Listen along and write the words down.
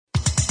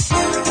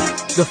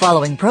The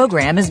following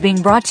program is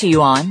being brought to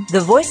you on the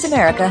Voice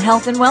America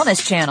Health and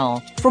Wellness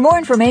Channel. For more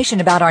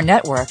information about our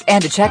network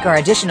and to check our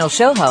additional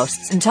show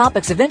hosts and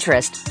topics of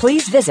interest,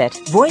 please visit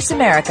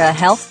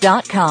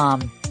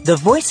voiceamericahealth.com. The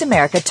Voice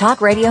America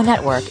Talk Radio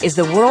Network is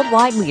the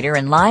worldwide leader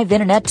in live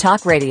Internet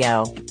talk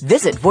radio.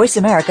 Visit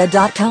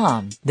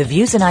voiceamerica.com. The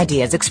views and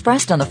ideas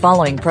expressed on the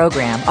following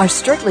program are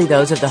strictly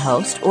those of the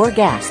host or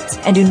guests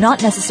and do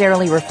not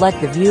necessarily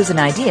reflect the views and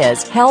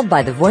ideas held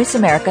by the Voice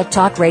America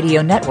Talk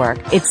Radio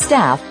Network, its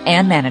staff,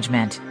 and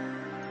management.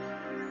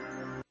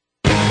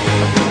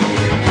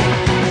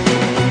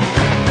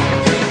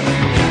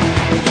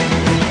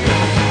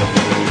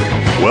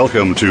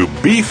 Welcome to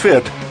Be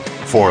Fit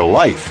for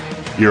Life.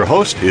 Your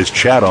host is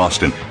Chad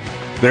Austin.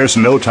 There's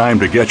no time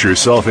to get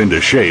yourself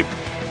into shape.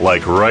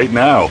 Like right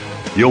now,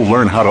 you'll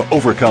learn how to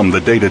overcome the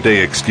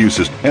day-to-day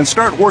excuses and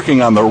start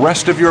working on the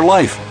rest of your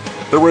life.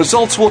 The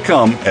results will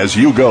come as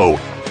you go,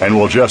 and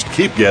will just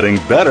keep getting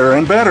better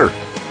and better.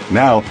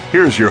 Now,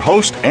 here's your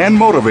host and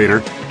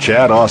motivator,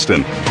 Chad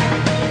Austin.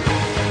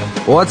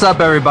 What's up,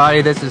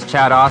 everybody? This is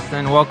Chad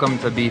Austin. Welcome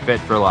to Be Fit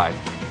for Life.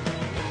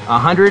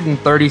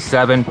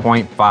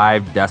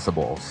 137.5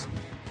 decibels.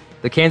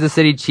 The Kansas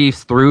City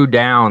Chiefs threw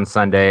down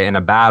Sunday in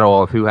a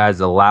battle of who has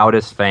the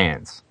loudest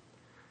fans.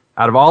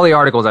 Out of all the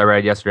articles I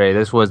read yesterday,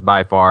 this was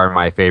by far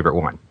my favorite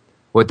one.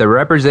 With the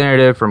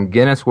representative from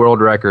Guinness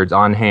World Records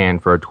on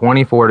hand for a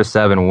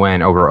 24-7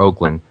 win over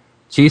Oakland,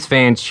 Chiefs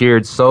fans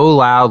cheered so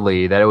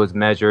loudly that it was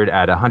measured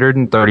at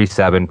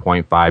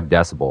 137.5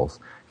 decibels,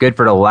 good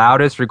for the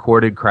loudest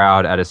recorded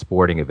crowd at a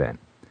sporting event.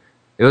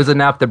 It was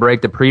enough to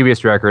break the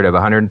previous record of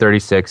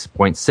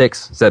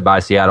 136.6 set by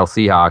Seattle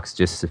Seahawks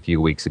just a few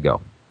weeks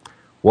ago.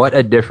 What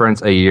a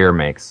difference a year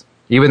makes.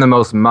 Even the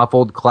most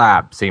muffled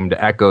clap seemed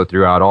to echo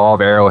throughout all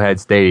of Arrowhead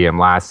Stadium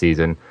last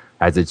season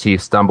as the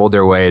Chiefs stumbled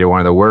their way to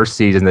one of the worst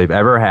seasons they've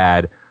ever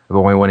had of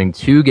only winning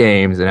 2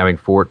 games and having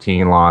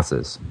 14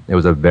 losses. It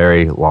was a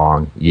very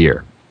long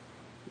year.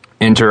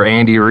 Enter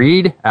Andy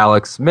Reid,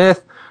 Alex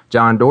Smith,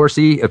 John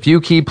Dorsey, a few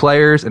key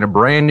players, and a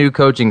brand new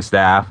coaching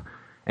staff.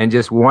 And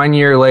just 1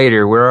 year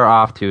later, we're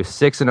off to a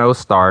 6-0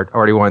 start,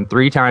 already won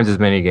 3 times as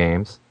many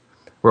games.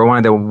 We're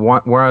one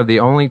of the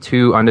only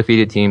 2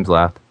 undefeated teams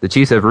left. The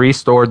Chiefs have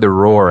restored the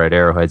roar at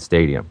Arrowhead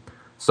Stadium,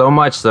 so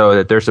much so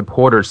that their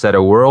supporters set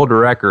a world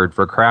record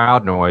for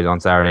crowd noise on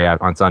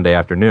Sunday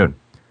afternoon,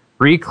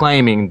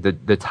 reclaiming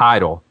the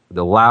title,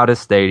 the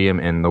loudest stadium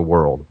in the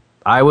world.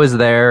 I was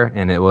there,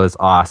 and it was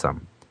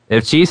awesome.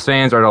 If Chiefs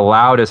fans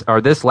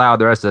are this loud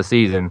the rest of the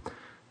season,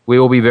 we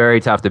will be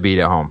very tough to beat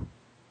at home.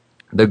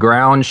 The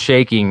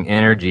ground-shaking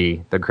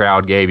energy the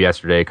crowd gave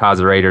yesterday caused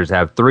the Raiders to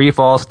have 3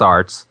 false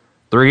starts,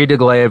 3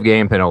 delay of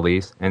game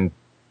penalties, and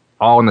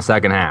all in the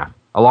second half,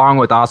 along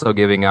with also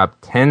giving up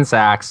 10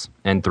 sacks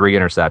and 3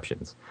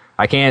 interceptions.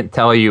 I can't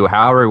tell you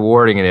how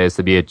rewarding it is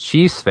to be a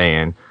Chiefs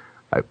fan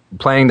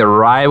playing the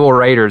rival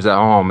Raiders at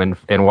home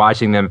and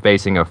watching them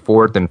facing a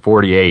 4th and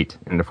 48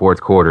 in the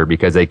fourth quarter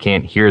because they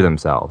can't hear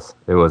themselves.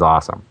 It was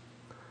awesome.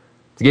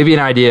 To give you an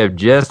idea of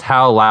just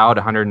how loud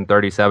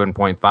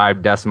 137.5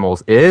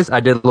 decibels is, I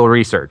did a little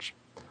research.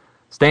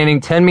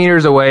 Standing 10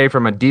 meters away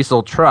from a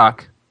diesel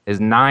truck is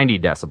 90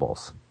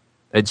 decibels.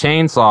 A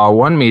chainsaw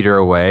 1 meter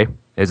away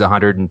is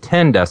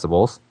 110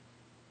 decibels.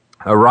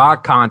 A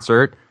rock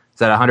concert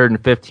is at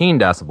 115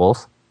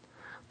 decibels.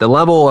 The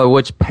level at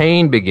which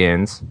pain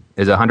begins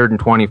is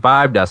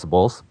 125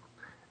 decibels.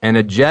 And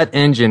a jet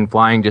engine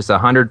flying just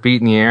 100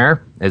 feet in the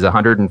air is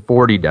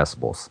 140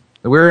 decibels.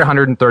 We're at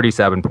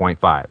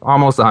 137.5,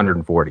 almost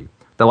 140.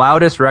 The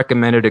loudest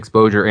recommended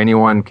exposure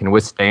anyone can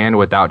withstand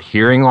without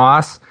hearing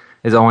loss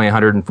is only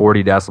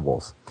 140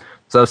 decibels.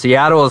 So if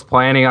Seattle is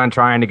planning on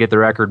trying to get the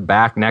record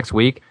back next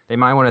week, they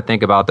might want to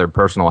think about their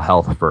personal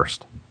health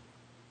first.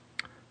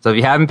 So if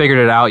you haven't figured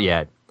it out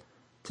yet,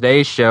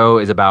 today's show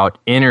is about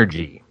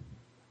energy.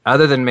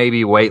 Other than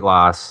maybe weight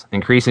loss,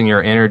 increasing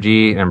your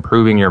energy and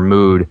improving your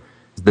mood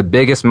is the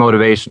biggest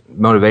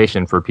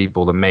motivation for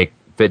people to make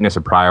fitness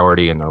a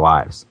priority in their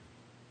lives.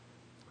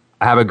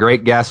 I have a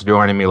great guest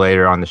joining me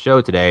later on the show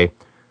today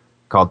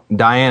called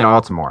Diane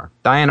Altomare.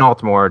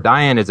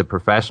 Diane is a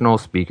professional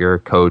speaker,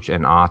 coach,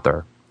 and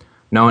author,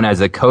 known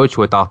as a coach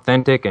with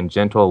authentic and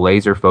gentle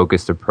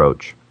laser-focused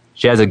approach.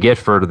 She has a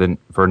gift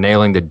for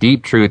nailing the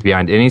deep truth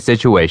behind any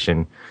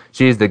situation.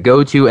 She is the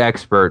go-to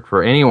expert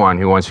for anyone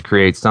who wants to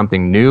create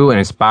something new and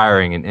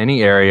inspiring in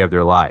any area of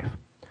their life.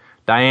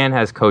 Diane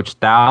has coached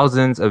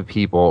thousands of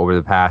people over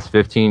the past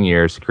 15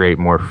 years to create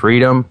more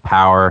freedom,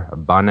 power,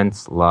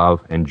 abundance,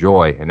 love, and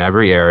joy in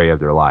every area of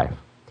their life.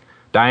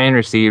 Diane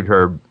received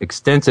her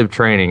extensive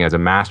training as a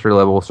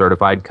master-level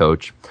certified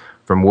coach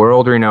from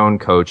world-renowned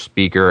coach,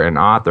 speaker, and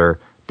author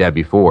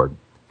Debbie Ford,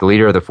 the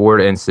leader of the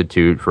Ford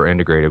Institute for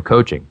Integrative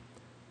Coaching.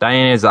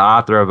 Diane is the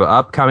author of an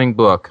upcoming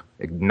book,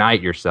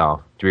 Ignite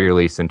Yourself, to be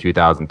released in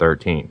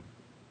 2013.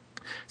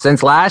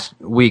 Since last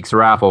week's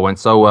raffle went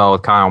so well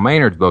with Kyle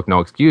Maynard's book, No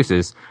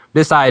Excuses,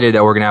 decided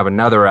that we're going to have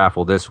another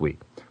raffle this week.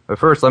 But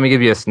first, let me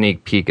give you a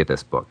sneak peek at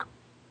this book.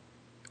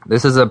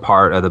 This is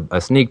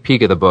a sneak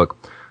peek of the book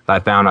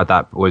that I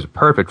thought was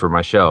perfect for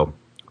my show.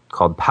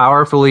 called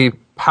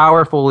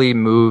Powerfully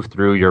Move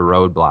Through Your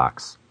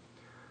Roadblocks.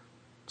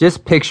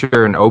 Just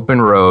picture an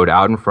open road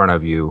out in front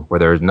of you where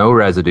there is no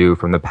residue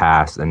from the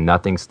past and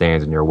nothing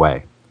stands in your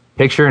way.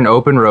 Picture an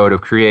open road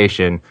of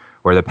creation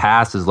where the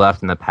past is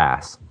left in the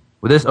past.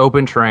 With this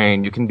open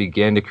terrain, you can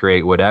begin to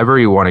create whatever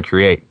you want to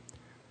create.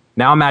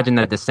 Now imagine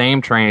that the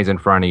same train is in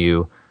front of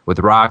you with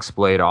rocks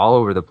splayed all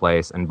over the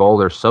place and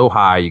boulders so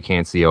high you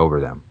can't see over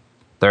them.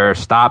 There are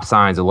stop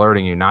signs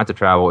alerting you not to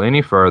travel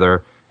any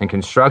further and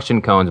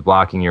construction cones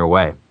blocking your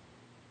way.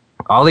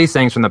 All these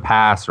things from the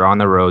past are on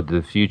the road to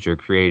the future,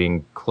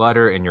 creating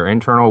clutter in your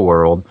internal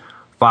world,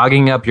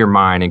 fogging up your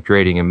mind and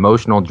creating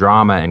emotional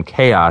drama and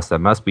chaos that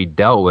must be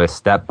dealt with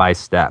step by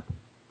step.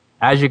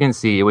 As you can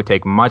see, it would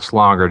take much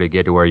longer to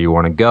get to where you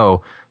want to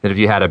go than if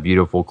you had a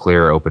beautiful,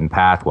 clear, open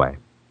pathway.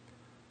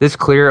 This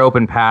clear,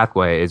 open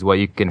pathway is what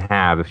you can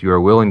have if you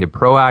are willing to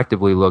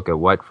proactively look at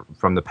what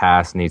from the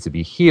past needs to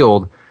be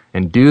healed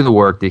and do the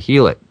work to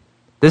heal it.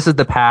 This is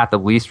the path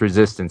of least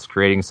resistance,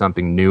 creating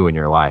something new in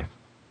your life.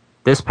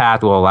 This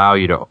path will allow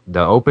you to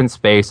the open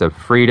space of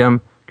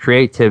freedom,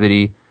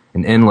 creativity,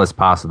 and endless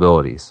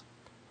possibilities.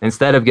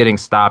 Instead of getting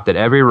stopped at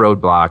every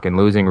roadblock and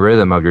losing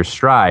rhythm of your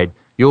stride,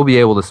 you'll be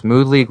able to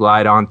smoothly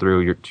glide on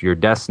through to your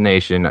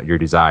destination, your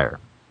desire.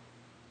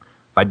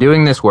 By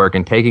doing this work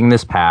and taking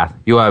this path,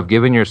 you will have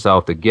given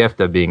yourself the gift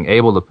of being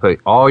able to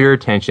put all your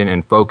attention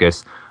and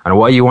focus on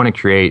what you want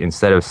to create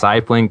instead of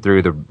siphoning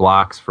through the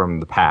blocks from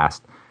the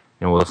past,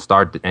 and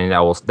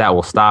that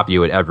will stop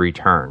you at every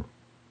turn.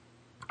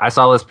 I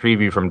saw this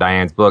preview from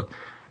Diane's book,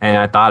 and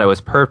I thought it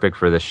was perfect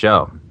for this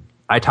show.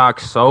 I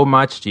talk so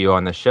much to you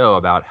on the show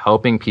about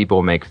helping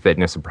people make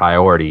fitness a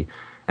priority,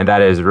 and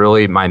that is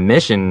really my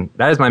mission.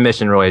 That is my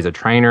mission really as a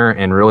trainer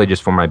and really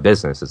just for my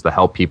business, is to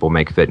help people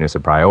make fitness a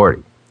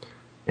priority.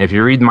 And if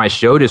you read my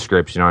show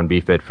description on Be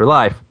Fit for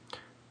Life,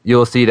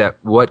 you'll see that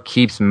what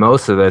keeps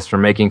most of us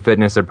from making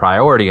fitness a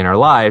priority in our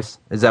lives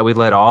is that we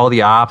let all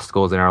the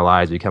obstacles in our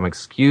lives become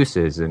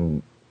excuses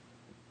and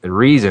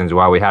reasons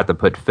why we have to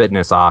put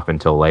fitness off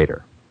until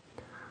later.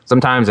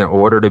 Sometimes in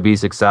order to be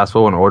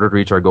successful, in order to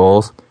reach our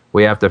goals,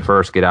 we have to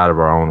first get out of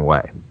our own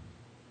way.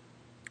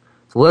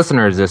 So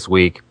listeners this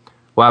week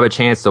will have a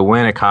chance to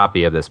win a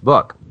copy of this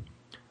book.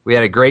 We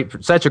had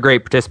such a great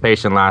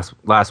participation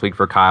last week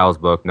for Kyle's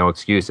book, No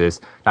Excuses,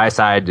 I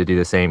decided to do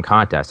the same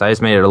contest. I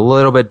just made it a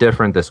little bit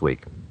different this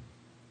week.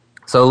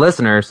 So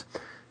listeners,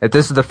 if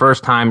this is the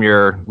first time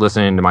you're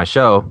listening to my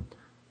show,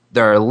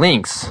 there are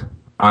links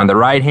on the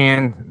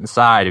right-hand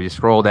side, if you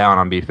scroll down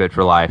on Be Fit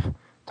for Life,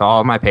 to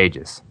all of my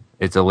pages.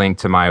 It's a link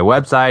to my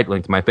website,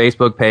 link to my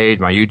Facebook page,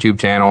 my YouTube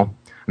channel.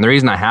 And the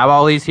reason I have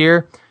all these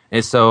here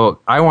is so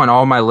I want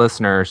all my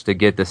listeners to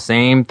get the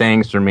same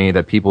things from me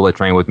that people that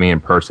train with me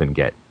in person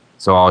get.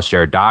 So I'll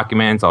share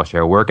documents, I'll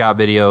share workout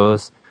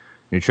videos,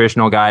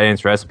 nutritional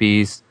guidance,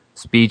 recipes,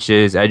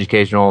 speeches,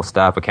 educational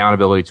stuff,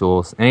 accountability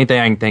tools, anything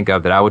I can think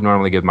of that I would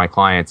normally give my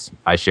clients,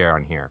 I share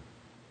on here.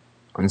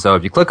 And so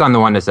if you click on the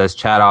one that says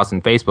Chad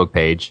Austin Facebook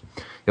page,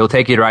 it'll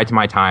take you right to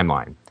my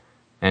timeline.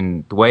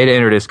 And the way to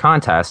enter this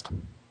contest,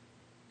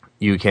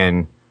 you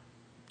can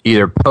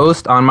either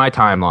post on my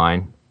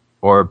timeline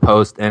or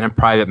post in a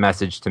private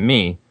message to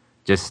me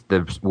just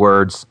the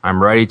words,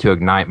 "I'm ready to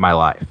ignite my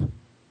life."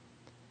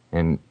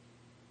 And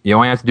you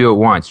only have to do it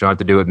once. You don't have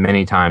to do it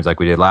many times like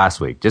we did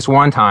last week. Just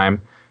one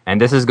time, and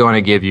this is going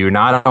to give you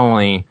not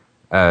only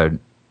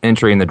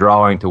entry in the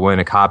drawing to win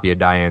a copy of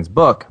Diane's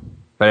book,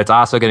 but it's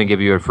also going to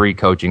give you a free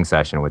coaching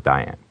session with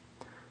Diane.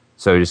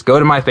 So just go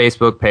to my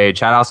Facebook page,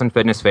 Chad Austin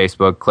Fitness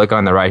Facebook, click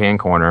on the right-hand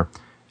corner,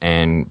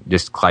 and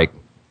just click,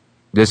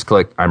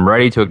 I'm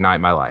ready to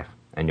ignite my life,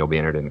 and you'll be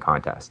entered in the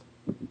contest.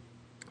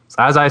 So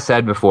as I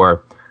said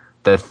before,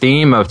 the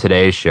theme of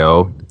today's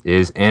show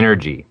is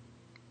energy.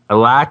 A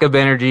lack of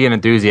energy and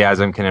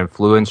enthusiasm can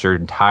influence your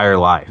entire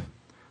life.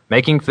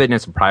 Making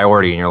fitness a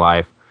priority in your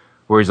life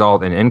will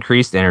result in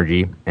increased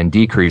energy and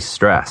decreased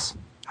stress.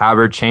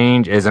 However,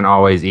 change isn't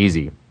always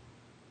easy.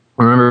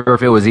 Remember,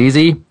 if it was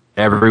easy,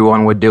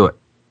 everyone would do it.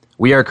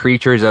 We are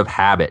creatures of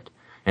habit,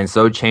 and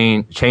so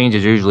change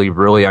is usually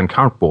really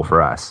uncomfortable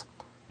for us.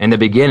 In the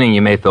beginning,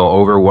 you may feel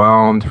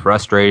overwhelmed,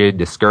 frustrated,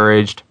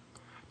 discouraged.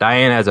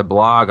 Diane has a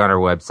blog on her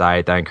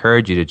website that I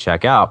encourage you to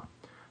check out.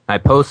 I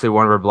posted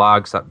one of her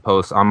blog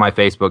posts on my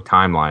Facebook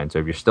timeline. So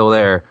if you're still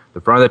there, the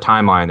front of the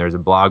timeline, there's a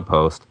blog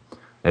post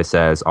that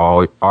says,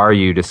 "Are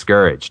you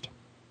discouraged?"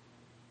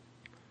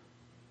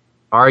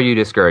 Are you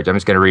discouraged? I'm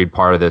just going to read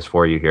part of this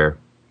for you here.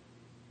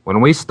 When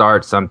we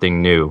start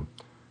something new,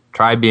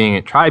 try being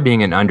an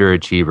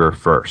underachiever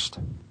first.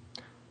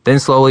 Then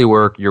slowly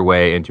work your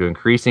way into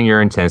increasing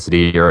your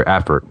intensity, your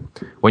effort.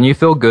 When you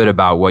feel good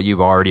about what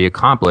you've already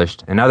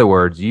accomplished, in other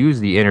words, use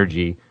the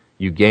energy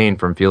you gain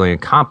from feeling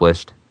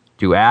accomplished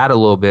to add a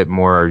little bit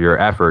more of your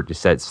effort to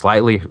set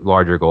slightly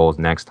larger goals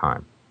next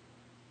time.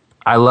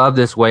 I love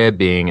this way of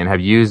being and have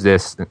used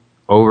this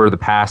over the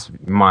past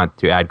month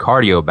to add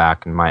cardio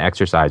back in my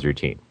exercise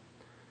routine.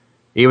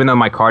 Even though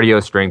my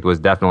cardio strength was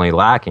definitely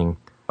lacking,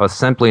 I was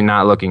simply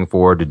not looking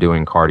forward to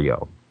doing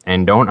cardio.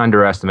 And don't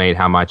underestimate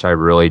how much I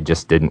really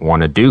just didn't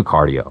want to do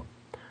cardio.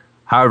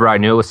 However, I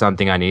knew it was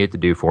something I needed to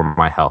do for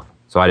my health.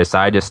 So I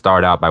decided to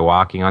start out by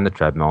walking on the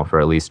treadmill for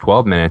at least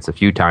 12 minutes a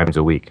few times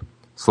a week.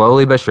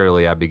 Slowly but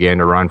surely, I began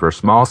to run for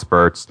small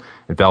spurts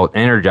and felt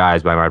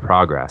energized by my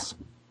progress.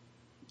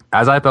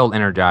 As I felt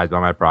energized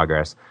by my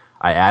progress,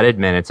 I added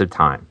minutes of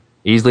time,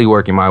 easily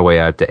working my way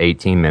up to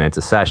 18 minutes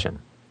a session.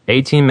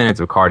 18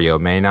 minutes of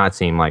cardio may not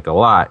seem like a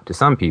lot to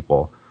some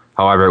people.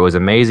 However, it was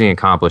an amazing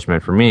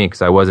accomplishment for me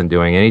because I wasn't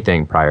doing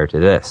anything prior to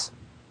this.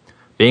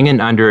 Being an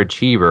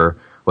underachiever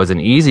was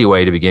an easy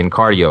way to begin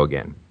cardio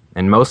again.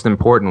 And most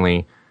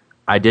importantly,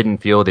 I didn't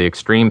feel the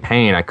extreme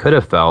pain I could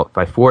have felt if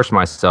I forced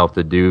myself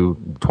to do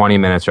 20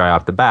 minutes right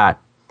off the bat.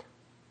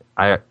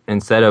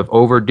 Instead of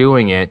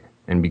overdoing it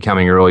and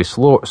becoming really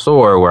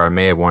sore where I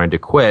may have wanted to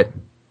quit,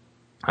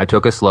 I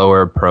took a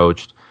slower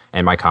approach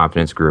and my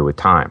confidence grew with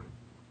time.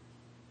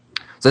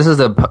 So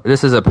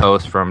this is a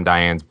post from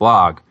Diane's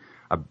blog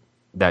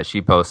that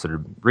she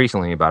posted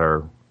recently about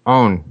her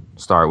own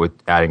start with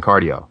adding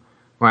cardio.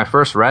 When I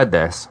first read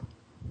this,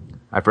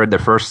 I've read the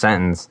first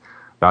sentence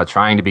about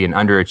trying to be an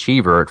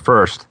underachiever at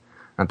first.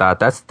 I thought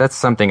that's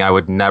something I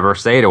would never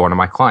say to one of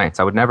my clients.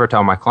 I would never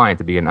tell my client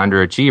to be an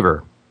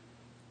underachiever.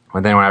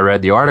 But then when I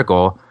read the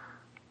article,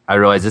 I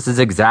realized this is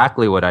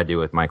exactly what I do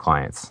with my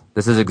clients.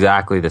 This is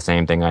exactly the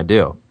same thing I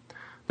do.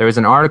 There was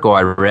an article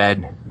I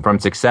read from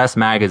Success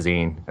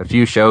Magazine a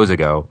few shows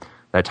ago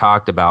that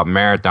talked about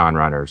marathon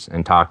runners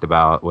and talked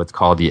about what's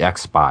called the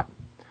X spot.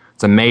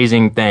 It's an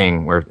amazing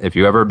thing where if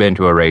you've ever been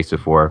to a race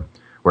before,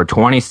 we're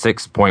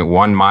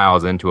 26.1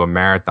 miles into a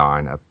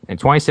marathon and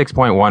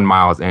 26.1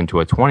 miles into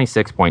a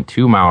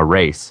 26.2 mile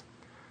race.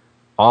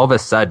 All of a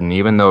sudden,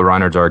 even though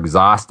runners are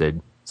exhausted,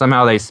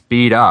 somehow they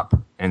speed up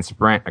and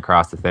sprint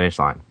across the finish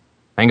line.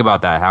 Think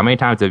about that. How many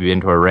times have you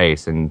been to a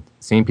race and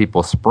seen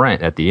people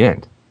sprint at the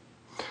end?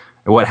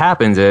 And what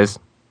happens is,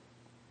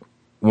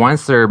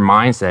 once their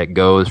mindset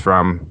goes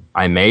from,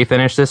 I may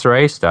finish this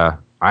race, to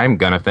I'm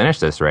going to finish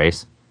this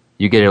race,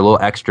 you get a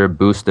little extra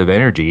boost of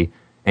energy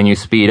and you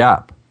speed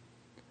up.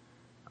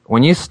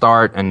 When you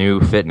start a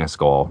new fitness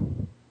goal,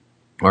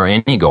 or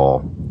any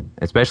goal,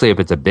 especially if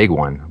it's a big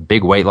one,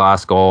 big weight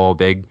loss goal,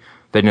 big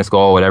fitness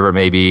goal, whatever it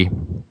may be,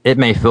 it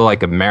may feel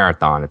like a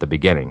marathon at the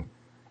beginning.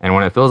 And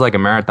when it feels like a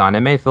marathon,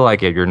 it may feel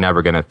like you're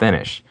never going to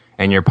finish.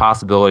 And your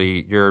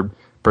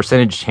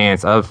percentage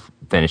chance of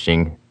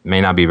finishing may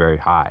not be very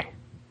high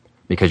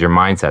because your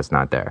mindset's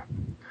not there.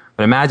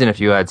 But imagine if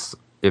you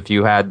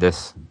had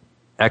this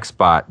X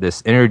spot,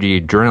 this energy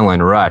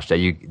adrenaline rush that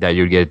you'd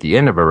get at the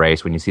end of a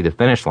race when you see the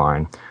finish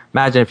line.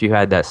 Imagine if you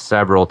had that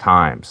several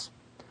times.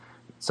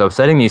 So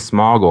setting these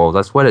small goals,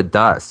 that's what it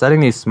does.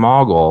 Setting these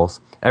small goals,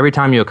 every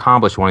time you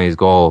accomplish one of these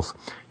goals,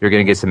 you're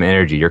going to get some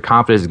energy. Your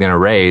confidence is going to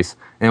raise,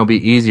 and it'll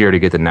be easier to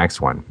get the next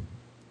one.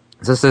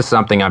 This is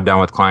something I've done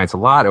with clients a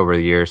lot over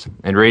the years.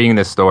 And reading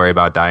this story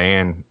about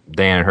Diane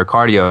and her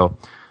cardio,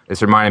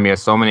 this reminded me of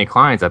so many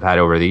clients I've had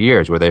over the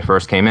years where they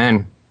first came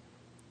in,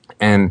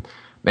 and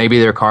maybe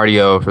their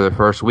cardio for the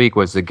first week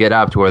was to get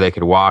up to where they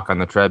could walk on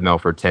the treadmill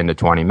for 10 to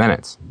 20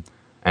 minutes.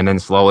 And then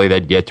slowly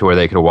they'd get to where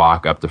they could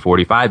walk up to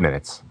 45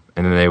 minutes.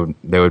 And then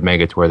they would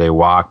make it to where they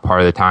walk part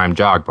of the time,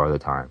 jog part of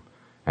the time.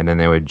 And then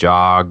they would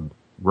jog,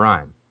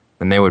 run.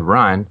 Then they would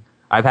run.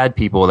 I've had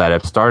people that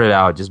have started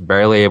out just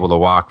barely able to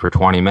walk for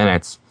 20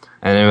 minutes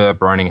and ended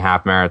up running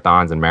half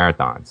marathons and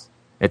marathons.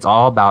 It's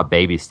all about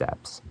baby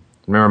steps.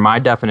 Remember, my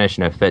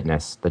definition of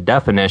fitness, the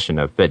definition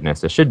of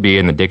fitness, it should be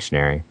in the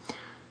dictionary,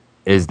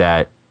 is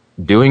that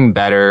doing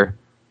better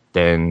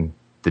than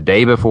the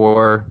day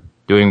before,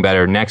 doing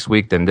better next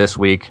week than this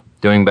week,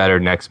 doing better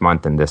next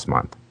month than this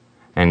month.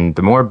 And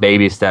the more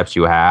baby steps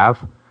you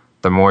have,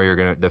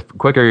 the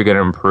quicker you're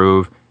gonna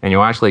improve, and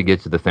you'll actually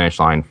get to the finish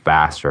line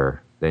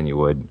faster than you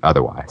would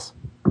otherwise.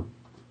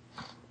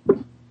 So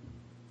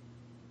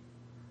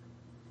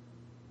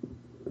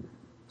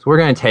we're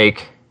gonna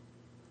take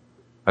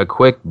a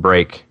quick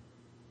break,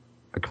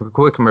 a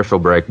quick commercial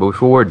break. But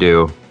before we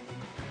do,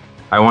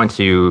 I want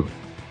to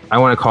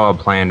call a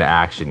plan to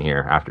action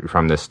here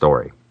from this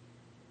story.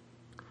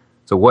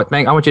 So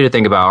I want you to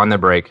think about on the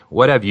break,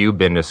 what have you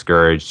been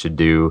discouraged to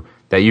do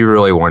that you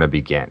really want to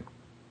begin?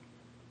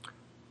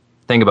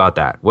 Think about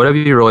that. What have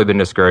you really been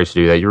discouraged to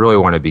do that you really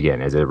want to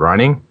begin? Is it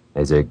running?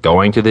 Is it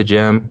going to the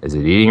gym? Is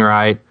it eating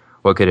right?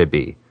 What could it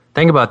be?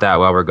 Think about that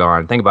while we're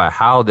gone. Think about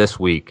how this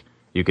week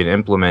you can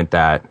implement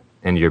that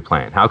into your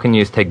plan. How can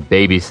you take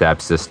baby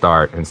steps to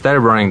start? Instead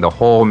of running the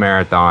whole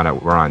marathon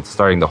at once,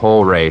 starting the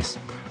whole race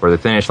where the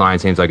finish line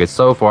seems like it's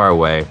so far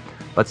away,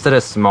 let's set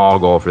a small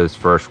goal for this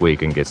first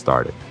week and get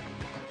started.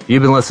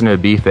 You've been listening to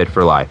Be Fit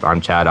for Life.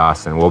 I'm Chad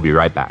Austin. We'll be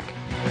right back.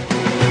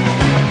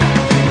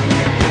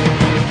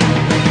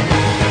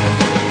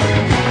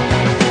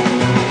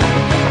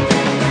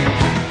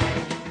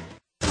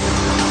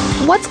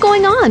 What's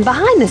going on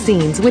behind the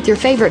scenes with your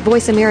favorite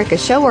Voice America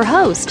show or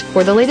host?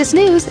 For the latest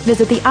news,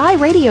 visit the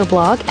iRadio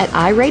blog at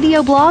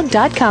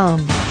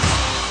iradioblog.com.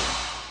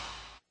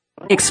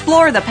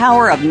 Explore the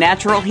power of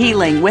natural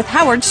healing with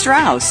Howard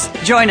Strauss.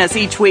 Join us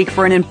each week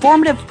for an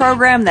informative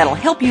program that'll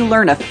help you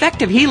learn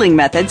effective healing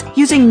methods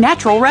using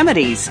natural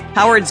remedies.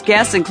 Howard's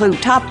guests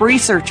include top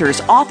researchers,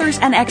 authors,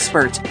 and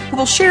experts who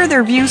will share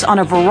their views on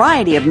a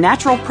variety of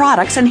natural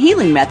products and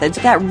healing methods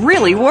that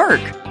really work.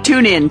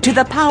 Tune in to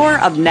The Power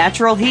of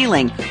Natural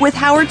Healing with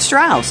Howard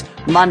Strauss,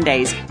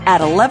 Mondays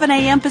at 11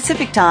 a.m.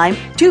 Pacific Time,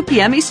 2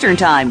 p.m. Eastern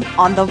Time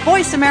on the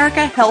Voice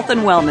America Health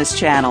and Wellness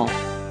Channel.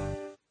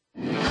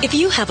 If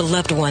you have a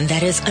loved one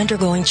that is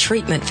undergoing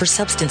treatment for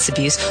substance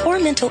abuse or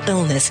mental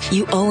illness,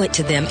 you owe it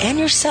to them and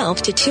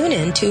yourself to tune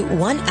in to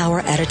 1 Hour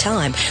at a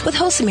Time with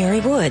host Mary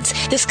Woods.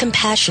 This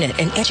compassionate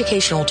and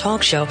educational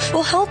talk show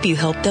will help you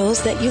help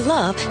those that you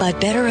love by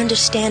better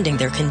understanding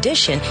their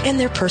condition and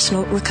their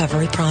personal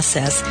recovery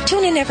process.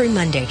 Tune in every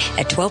Monday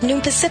at 12 noon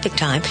Pacific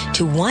Time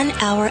to 1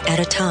 Hour at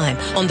a Time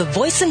on the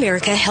Voice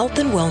America Health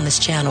and Wellness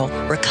Channel.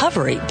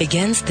 Recovery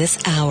begins this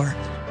hour.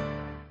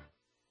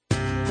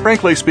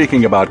 Frankly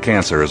Speaking About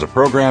Cancer is a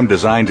program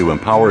designed to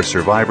empower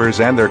survivors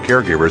and their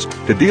caregivers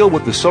to deal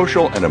with the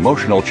social and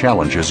emotional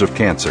challenges of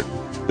cancer.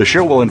 The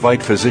show will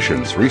invite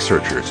physicians,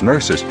 researchers,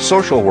 nurses,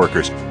 social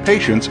workers,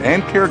 patients,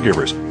 and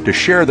caregivers to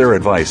share their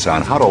advice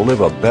on how to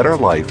live a better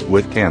life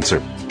with cancer.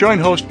 Join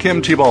host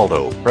Kim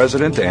Tibaldo,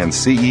 President and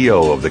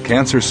CEO of the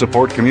Cancer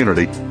Support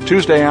Community,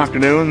 Tuesday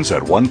afternoons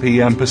at 1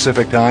 p.m.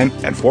 Pacific Time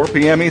and 4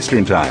 p.m.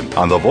 Eastern Time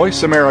on the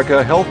Voice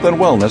America Health and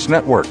Wellness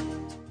Network.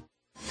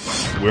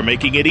 We're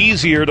making it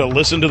easier to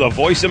listen to the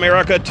Voice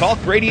America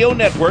Talk Radio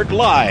Network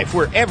live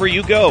wherever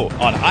you go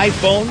on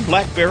iPhone,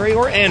 BlackBerry,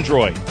 or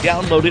Android.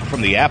 Download it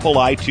from the Apple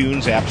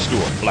iTunes App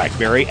Store,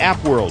 BlackBerry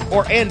App World,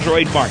 or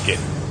Android Market.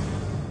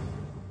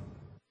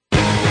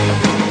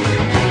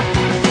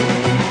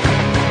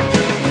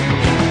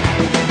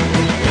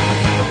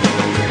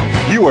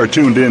 You are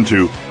tuned in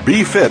to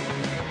Be Fit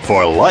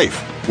for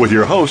Life with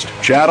your host,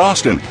 Chad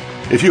Austin.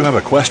 If you have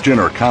a question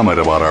or comment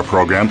about our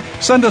program,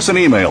 send us an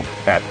email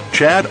at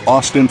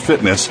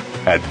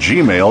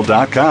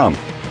chadaustinfitness@gmail.com.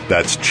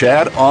 That's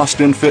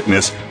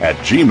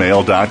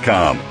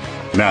chadaustinfitness@gmail.com.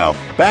 Now,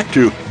 back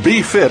to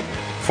Be Fit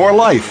for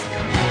Life.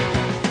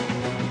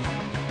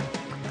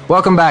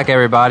 Welcome back,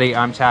 everybody.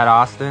 I'm Chad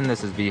Austin.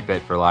 This is Be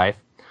Fit for Life.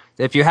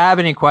 If you have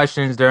any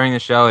questions during the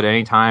show at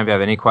any time, if you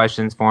have any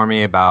questions for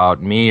me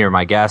about me or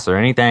my guests or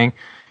anything,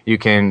 you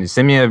can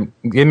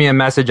give me a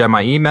message at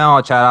my email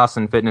at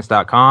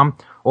chadaustinfitness.com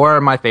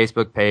or my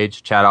Facebook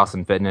page, Chad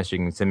Austin Fitness. You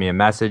can send me a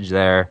message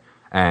there,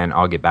 and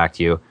I'll get back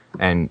to you.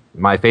 And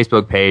my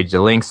Facebook page,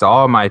 the links to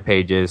all of my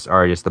pages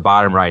are just the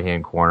bottom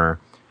right-hand corner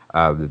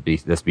of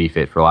this Be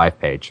Fit for Life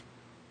page.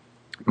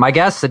 My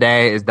guest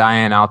today is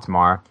Diane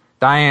Altomare.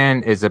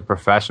 Diane is a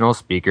professional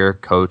speaker,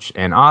 coach,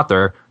 and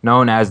author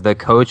known as the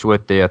coach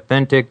with the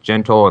authentic,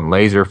 gentle, and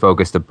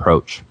laser-focused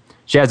approach.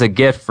 She has a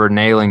gift for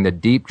nailing the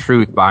deep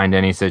truth behind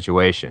any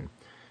situation.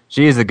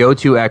 She is the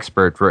go-to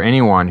expert for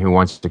anyone who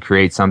wants to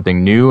create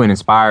something new and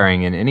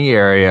inspiring in any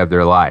area of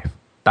their life.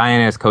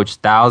 Diane has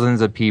coached thousands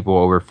of people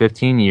over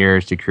 15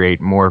 years to create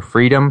more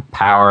freedom,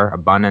 power,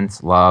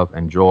 abundance, love,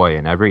 and joy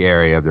in every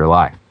area of their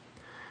life.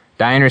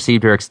 Diane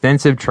received her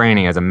extensive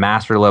training as a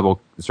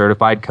master-level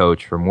certified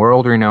coach from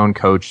world-renowned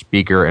coach,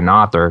 speaker, and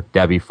author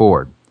Debbie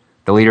Ford,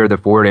 the leader of the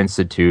Ford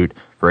Institute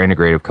for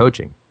Integrative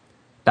Coaching.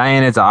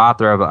 Diane is the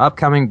author of an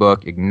upcoming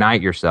book,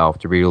 Ignite Yourself,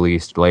 to be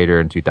released later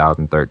in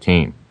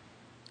 2013.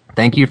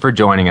 Thank you for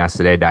joining us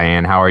today,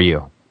 Diane. How are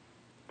you?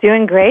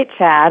 Doing great,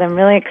 Chad. I'm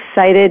really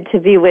excited to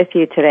be with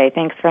you today.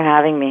 Thanks for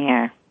having me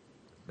here.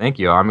 Thank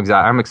you. I'm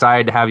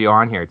excited to have you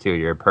on here, too.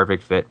 You're a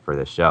perfect fit for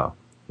this show.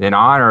 In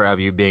honor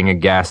of you being a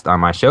guest on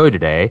my show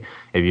today,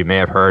 if you may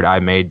have heard, I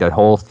made the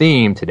whole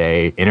theme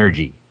today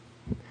energy.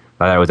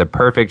 Thought that was a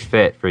perfect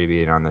fit for you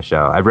being on the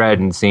show. I've read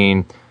and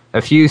seen a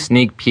few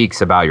sneak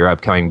peeks about your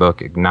upcoming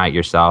book, Ignite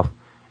Yourself,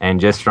 and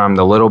just from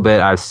the little bit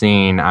I've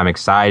seen, I'm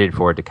excited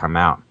for it to come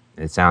out.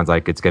 It sounds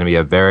like it's going to be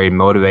a very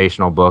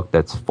motivational book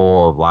that's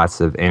full of lots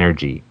of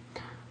energy.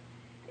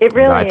 It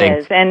really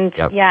is. And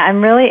yeah,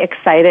 I'm really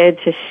excited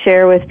to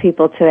share with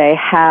people today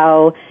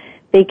how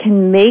they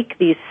can make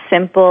these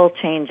simple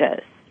changes,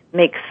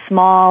 make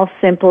small,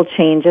 simple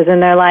changes in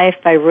their life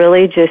by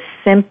really just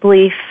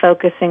simply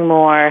focusing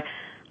more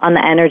on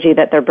the energy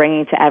that they're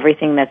bringing to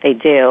everything that they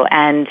do.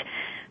 And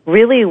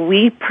really,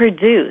 we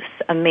produce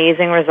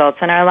amazing results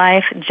in our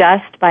life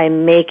just by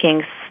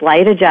making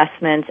slight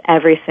adjustments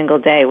every single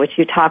day, which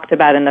you talked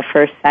about in the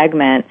first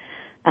segment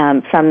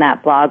from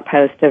that blog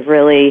post of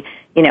really,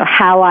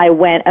 how I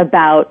went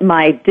about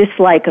my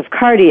dislike of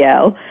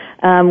cardio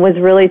was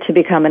really to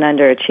become an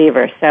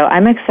underachiever. So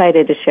I'm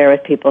excited to share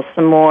with people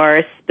some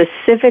more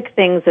specific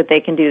things that they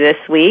can do this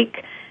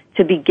week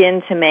to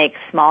begin to make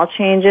small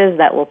changes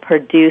that will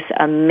produce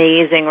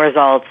amazing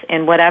results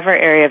in whatever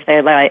area of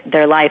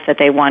their life that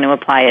they want to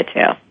apply it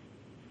to.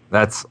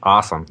 That's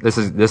awesome. This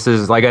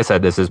is like I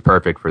said, this is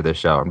perfect for this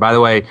show. And by the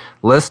way,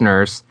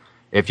 listeners,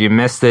 if you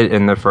missed it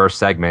in the first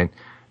segment,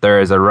 there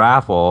is a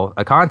raffle,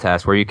 a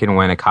contest where you can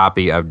win a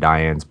copy of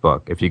Diane's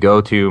book. If you go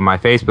to my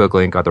Facebook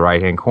link at the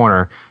right-hand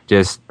corner,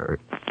 just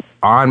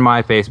on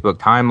my Facebook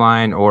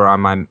timeline or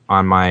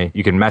on my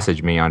you can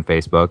message me on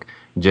Facebook.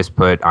 Just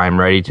put "I'm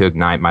ready to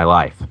ignite my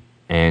life,"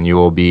 and you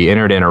will be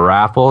entered in a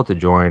raffle to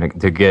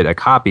get a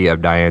copy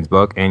of Diane's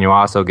book, and you'll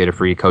also get a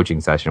free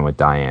coaching session with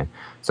Diane.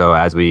 So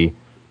as we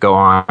go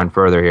on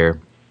further here,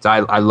 so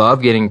I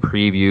love getting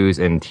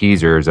previews and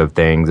teasers of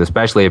things,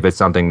 especially if it's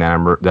something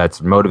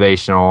that's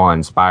motivational,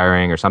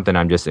 inspiring, or something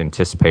I'm just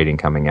anticipating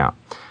coming out.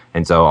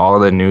 And so all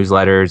the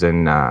newsletters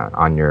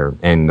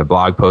and the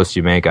blog posts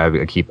you make,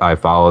 I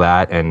follow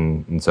that,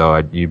 and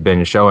so you've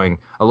been showing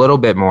a little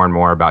bit more and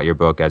more about your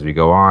book as we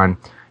go on,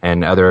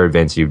 and other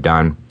events you've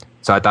done.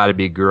 So I thought it'd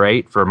be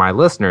great for my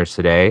listeners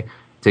today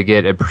to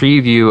get a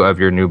preview of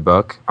your new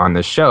book on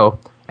the show,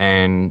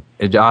 and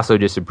it's also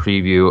just a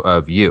preview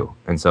of you.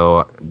 And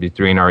so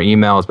between our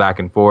emails back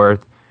and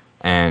forth,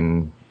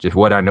 and just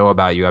what I know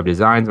about you, I've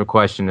designed a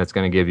question that's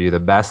going to give you the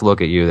best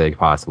look at you that you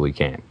possibly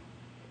can.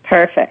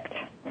 Perfect.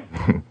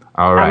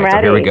 All right, so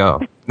here we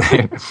go.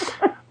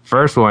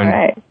 First one,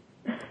 right.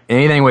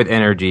 Anything with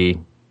energy.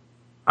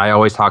 I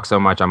always talk so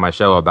much on my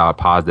show about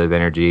positive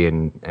energy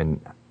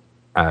and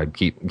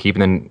keeping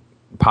the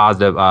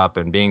positive up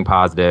and being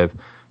positive,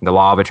 the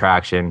law of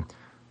attraction.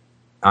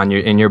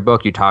 In your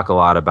book, you talk a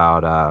lot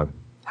about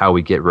how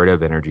we get rid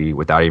of energy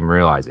without even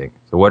realizing.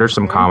 So what are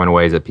some common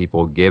ways that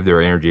people give their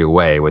energy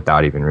away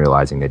without even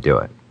realizing they do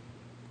it?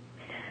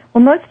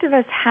 Well, most of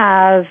us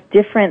have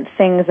different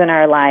things in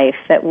our life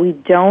that we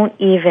don't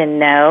even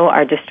know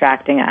are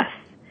distracting us.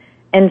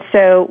 And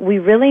so we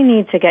really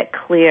need to get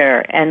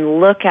clear and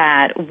look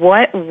at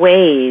what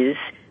ways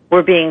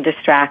we're being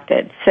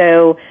distracted.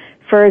 So,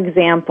 for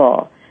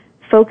example,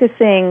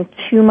 focusing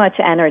too much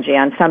energy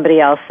on somebody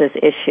else's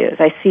issues.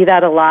 I see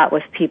that a lot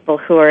with people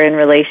who are in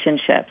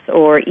relationships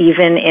or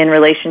even in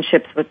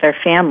relationships with their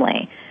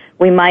family.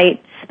 We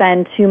might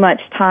spend too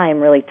much time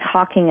really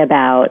talking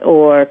about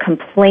or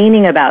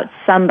complaining about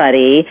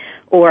somebody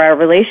or our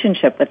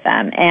relationship with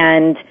them.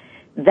 And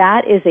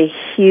that is a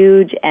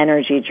huge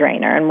energy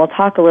drainer. And we'll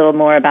talk a little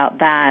more about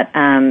that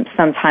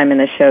sometime in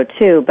the show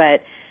too.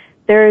 But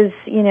there's,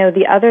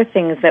 the other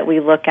things that we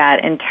look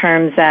at in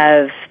terms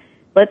of,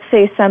 let's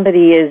say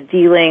somebody is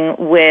dealing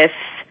with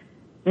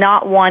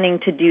not wanting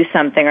to do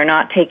something or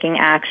not taking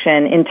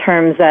action in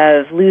terms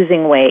of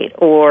losing weight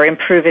or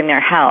improving their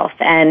health.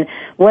 And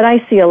what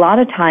I see a lot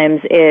of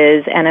times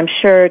is, and I'm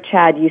sure,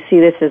 Chad, you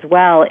see this as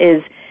well,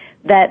 is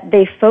that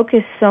they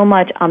focus so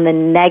much on the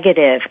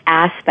negative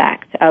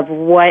aspect of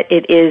what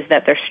it is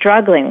that they're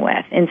struggling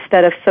with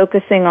instead of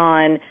focusing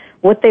on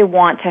what they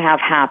want to have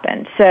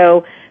happen.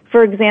 So,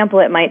 for example,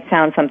 it might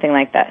sound something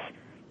like this.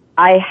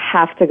 I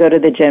have to go to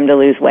the gym to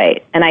lose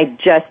weight, and I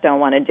just don't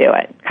want to do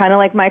it. Kind of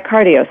like my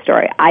cardio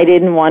story. I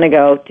didn't want to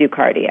go do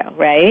cardio,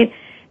 right?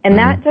 And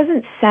that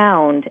doesn't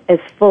sound as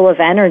full of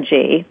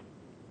energy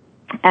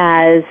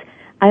as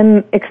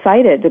I'm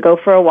excited to go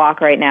for a walk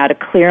right now to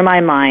clear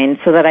my mind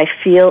so that I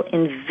feel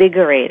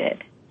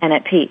invigorated and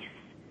at peace.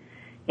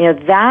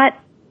 That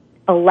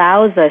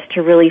allows us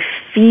to really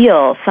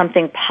feel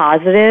something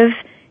positive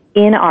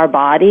in our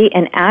body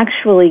and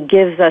actually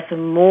gives us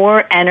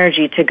more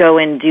energy to go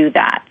and do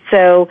that.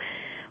 So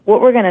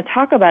what we're going to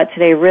talk about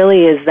today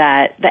really is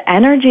that the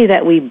energy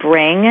that we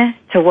bring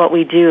to what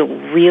we do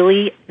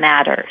really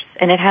matters,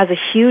 and it has a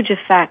huge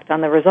effect on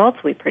the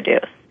results we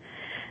produce.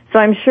 So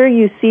I'm sure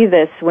you see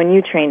this when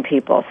you train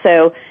people.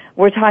 So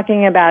we're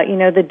talking about,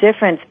 the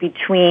difference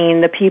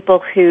between the people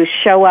who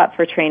show up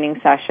for training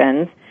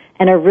sessions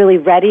and are really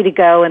ready to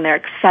go and they're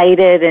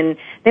excited, and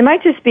they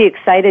might just be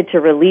excited to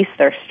release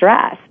their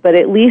stress, but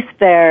at least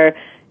they're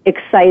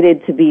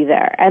excited to be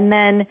there. And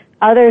then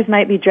others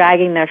might be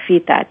dragging their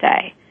feet that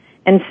day.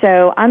 And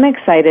so I'm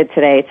excited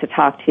today to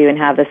talk to you and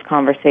have this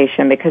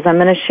conversation because I'm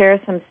going to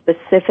share some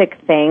specific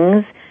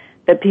things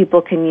that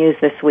people can use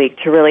this week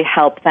to really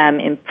help them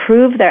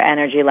improve their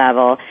energy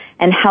level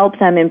and help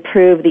them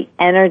improve the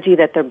energy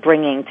that they're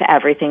bringing to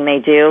everything they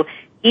do,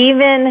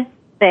 even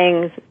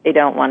things they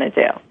don't want to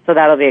do. So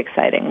that'll be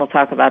exciting. We'll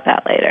talk about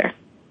that later.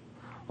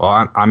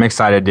 Well, I'm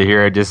excited to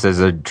hear it just as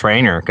a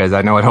trainer because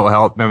I know it'll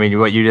help. I mean,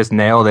 what you just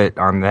nailed it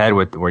on the head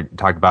with where you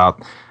talked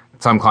about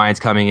some clients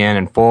coming in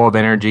and full of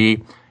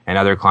energy and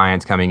other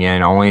clients coming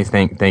in only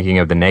thinking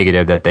of the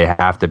negative, that they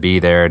have to be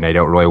there and they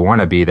don't really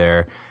want to be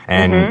there.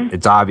 And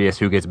it's obvious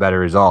who gets better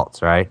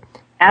results, right?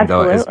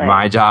 Absolutely. It's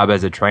my job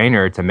as a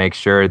trainer to make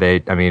sure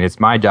it's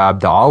my job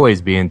to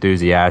always be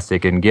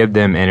enthusiastic and give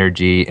them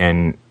energy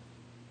and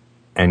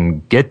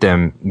get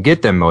them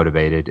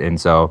motivated. And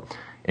so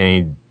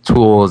any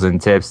tools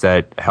and tips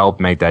that help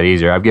make that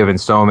easier. I've given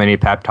so many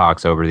pep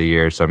talks over the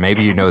years, so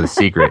maybe you know the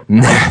secret.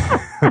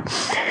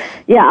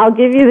 Yeah, I'll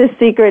give you the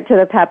secret to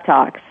the pep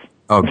talks.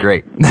 Oh,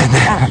 great.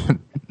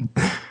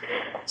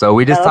 So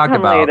we just talked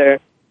about later.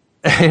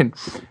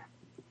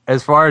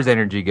 As far as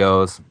energy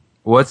goes,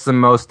 what's the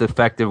most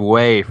effective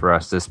way for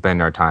us to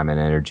spend our time and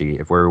energy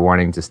if we're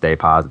wanting to stay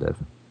positive?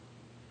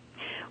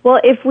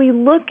 Well, if we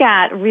look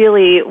at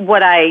really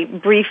what I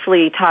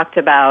briefly talked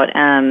about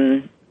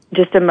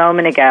just a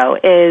moment ago,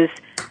 is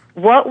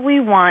what we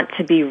want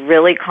to be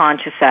really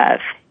conscious of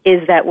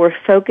is that we're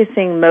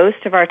focusing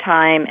most of our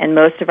time and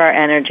most of our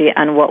energy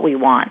on what we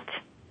want.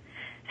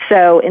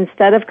 So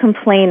instead of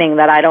complaining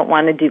that I don't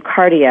want to do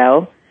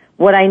cardio,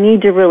 what I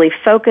need to really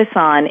focus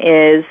on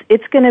is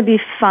it's going to be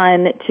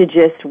fun to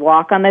just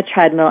walk on the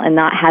treadmill and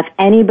not have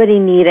anybody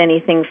need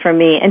anything from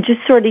me and just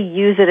sort of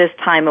use it as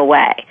time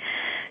away.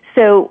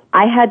 So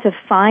I had to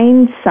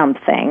find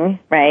something,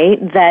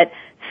 right, that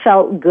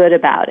felt good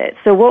about it.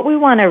 So what we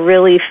want to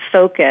really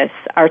focus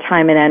our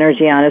time and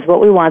energy on is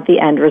what we want the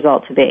end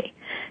result to be.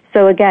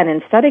 So again,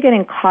 instead of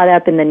getting caught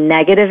up in the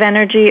negative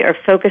energy or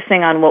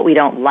focusing on what we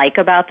don't like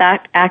about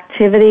that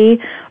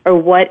activity or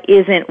what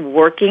isn't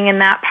working in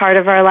that part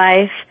of our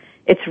life,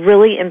 it's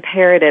really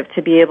imperative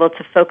to be able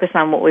to focus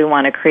on what we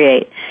want to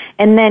create.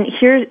 And then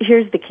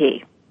here's the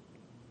key.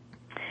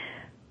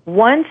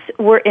 Once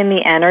we're in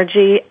the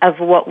energy of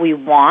what we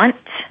want,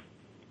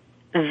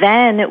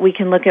 then we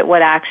can look at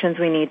what actions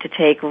we need to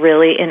take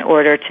really in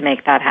order to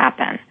make that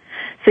happen.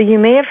 So you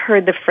may have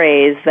heard the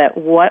phrase that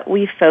what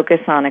we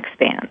focus on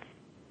expands.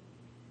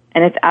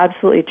 And it's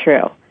absolutely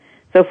true.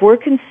 So if we're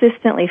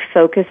consistently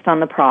focused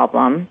on the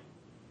problem,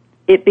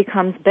 it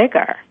becomes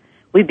bigger.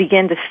 We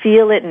begin to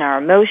feel it in our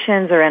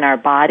emotions or in our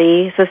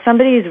body. So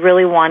somebody is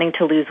really wanting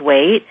to lose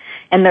weight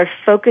and they're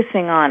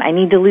focusing on, I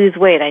need to lose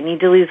weight, I need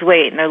to lose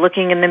weight. And they're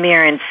looking in the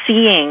mirror and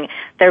seeing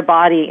their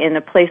body in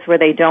a place where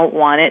they don't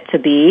want it to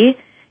be.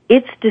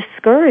 It's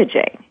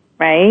discouraging,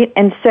 right?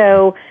 And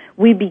so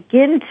we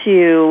begin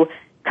to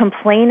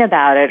complain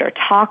about it or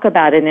talk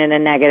about it in a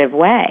negative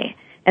way.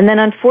 And then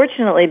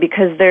unfortunately,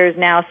 because there's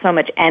now so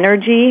much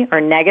energy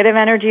or negative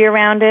energy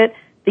around it,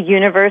 the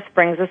universe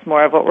brings us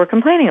more of what we're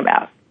complaining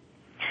about.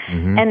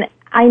 Mm-hmm. And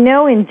I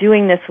know in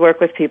doing this work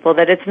with people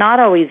that it's not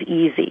always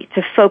easy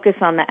to focus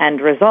on the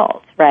end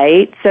result,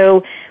 right?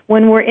 So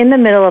when we're in the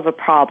middle of a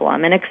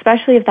problem, and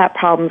especially if that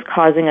problem's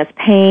causing us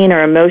pain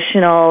or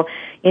emotional,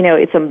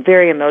 it's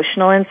very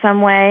emotional in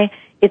some way,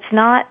 it's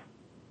not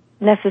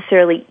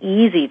necessarily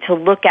easy to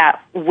look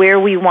at where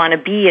we want to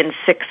be in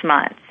 6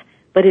 months,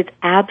 but it's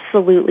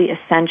absolutely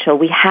essential.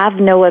 We have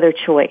no other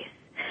choice.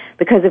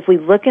 Because if we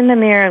look in the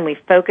mirror and we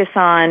focus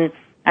on,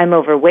 I'm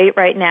overweight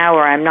right now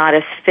or I'm not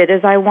as fit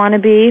as I want to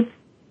be,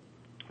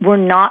 we're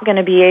not going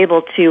to be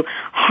able to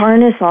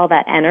harness all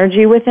that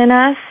energy within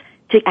us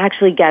to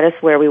actually get us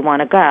where we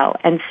want to go.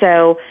 And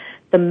so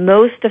the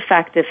most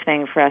effective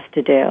thing for us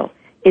to do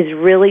is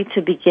really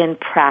to begin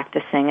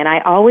practicing. And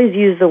I always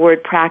use the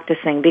word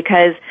practicing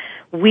because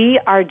we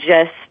are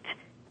just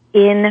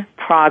in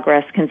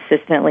progress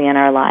consistently in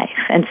our life.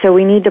 And so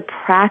we need to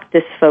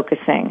practice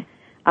focusing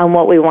on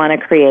what we want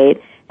to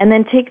create and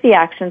then take the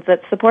actions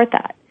that support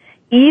that,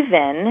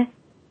 even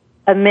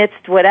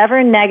amidst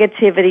whatever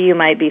negativity you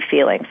might be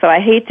feeling. So I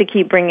hate to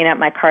keep bringing up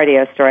my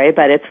cardio story,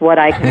 but it's what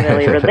I can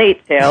really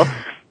relate to.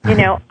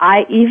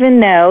 I even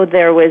though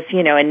there was,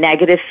 a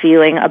negative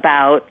feeling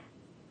about,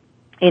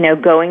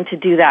 going to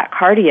do that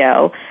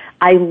cardio,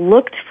 I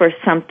looked for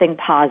something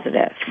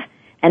positive.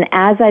 And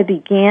as I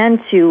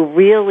began to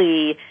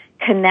really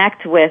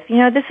connect with,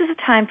 this is a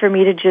time for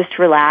me to just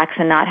relax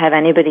and not have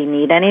anybody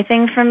need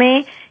anything from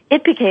me,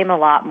 it became a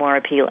lot more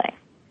appealing.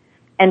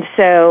 And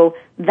so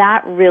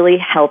that really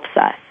helps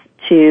us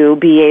to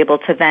be able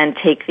to then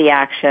take the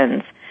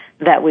actions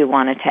that we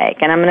want to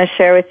take. And I'm going to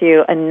share with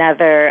you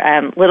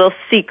another little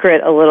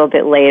secret a little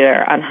bit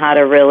later on how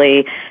to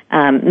really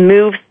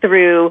move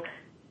through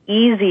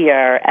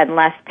easier and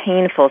less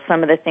painful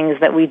some of the things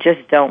that we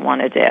just don't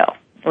want to do,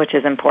 which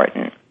is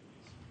important.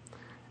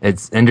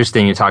 It's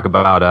interesting you talk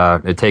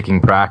about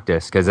taking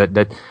practice because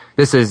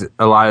this is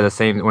a lot of the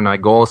same when I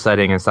goal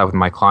setting and stuff with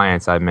my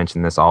clients. I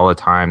mention this all the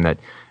time that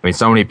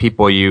so many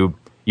people you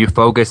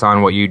focus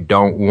on what you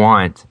don't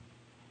want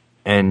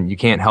and you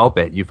can't help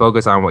it. You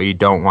focus on what you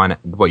don't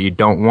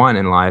want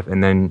in life,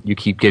 and then you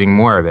keep getting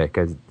more of it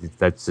because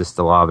that's just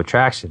the law of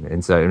attraction.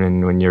 And so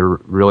when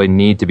you really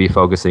need to be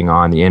focusing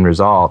on the end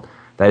result,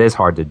 that is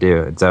hard to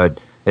do. And so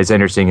it's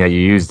interesting that you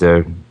use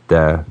the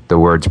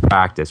words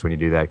practice when you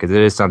do that because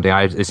it is something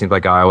it seems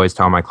like I always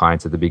tell my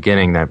clients at the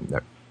beginning that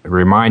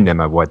remind them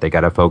of what they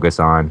got to focus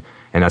on,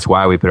 and that's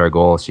why we put our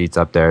goal sheets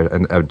up there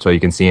and so you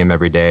can see them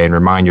every day and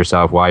remind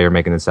yourself why you're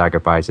making the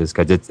sacrifices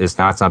because it's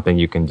not something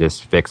you can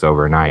just fix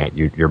overnight.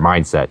 Your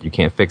mindset, you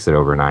can't fix it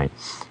overnight.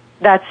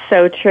 That's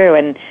so true.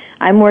 And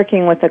I'm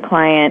working with a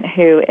client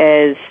who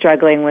is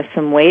struggling with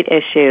some weight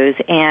issues,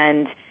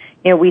 and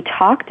we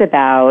talked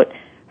about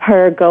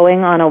her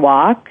going on a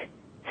walk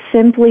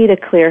simply to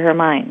clear her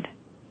mind.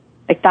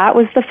 Like that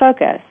was the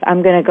focus.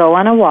 I'm going to go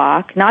on a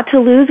walk, not to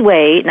lose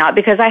weight, not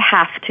because I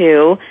have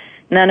to,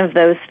 none of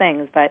those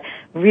things, but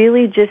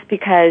really just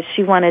because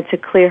she wanted to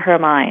clear her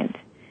mind.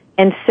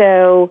 And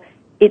so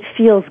it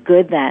feels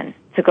good then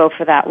to go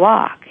for that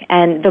walk.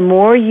 And the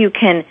more you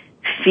can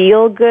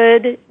feel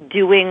good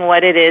doing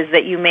what it is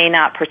that you may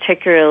not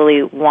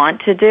particularly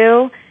want to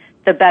do,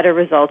 the better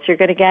results you're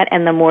going to get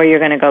and the more you're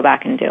going to go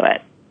back and do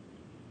it.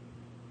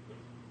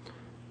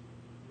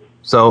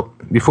 So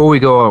before we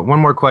go, one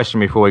more question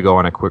before we go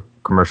on a quick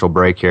commercial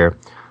break here.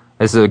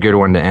 This is a good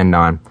one to end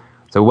on.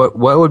 So what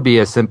would be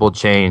a simple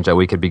change that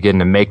we could begin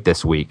to make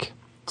this week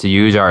to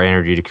use our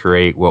energy to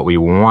create what we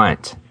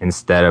want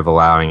instead of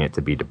allowing it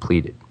to be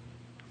depleted.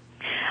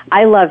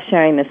 I love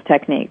sharing this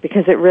technique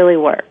because it really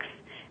works.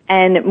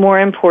 And more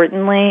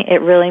importantly,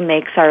 it really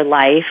makes our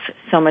life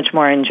so much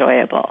more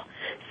enjoyable.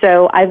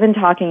 So I've been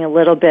talking a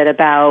little bit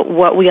about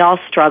what we all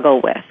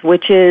struggle with,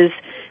 which is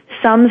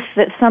some of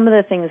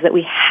the things that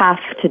we have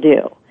to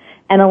do.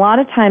 And a lot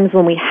of times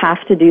when we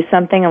have to do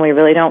something and we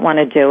really don't want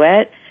to do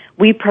it,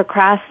 we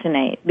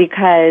procrastinate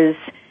because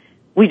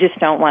we just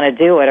don't want to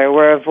do it or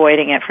we're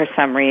avoiding it for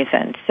some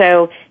reason.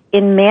 So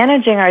in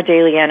managing our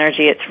daily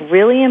energy, it's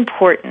really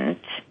important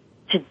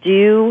to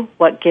do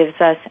what gives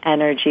us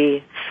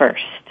energy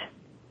first.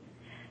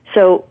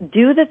 So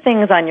do the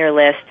things on your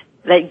list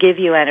that give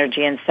you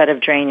energy instead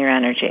of drain your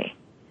energy.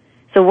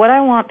 So what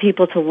I want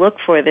people to look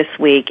for this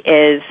week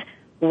is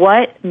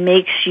what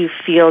makes you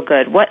feel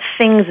good? What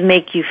things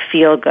make you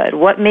feel good?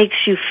 What makes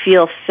you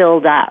feel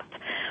filled up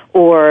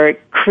or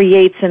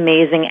creates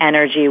amazing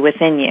energy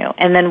within you?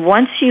 And then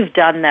once you've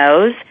done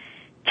those,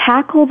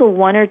 tackle the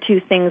one or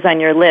two things on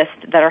your list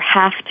that are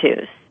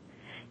have-tos.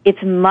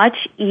 It's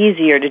much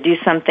easier to do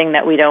something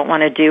that we don't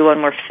want to do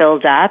when we're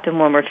filled up and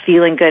when we're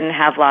feeling good and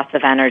have lots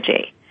of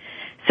energy.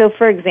 So,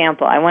 for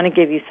example, I want to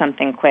give you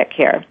something quick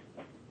here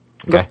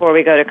before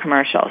we go to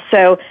commercial.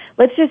 So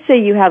let's just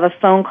say you have a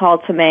phone call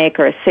to make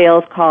or a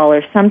sales call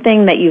or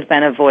something that you've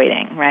been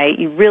avoiding, right?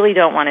 You really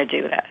don't want to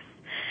do this.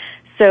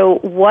 So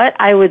what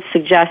I would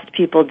suggest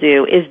people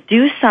do is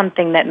do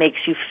something that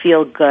makes you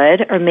feel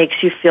good or makes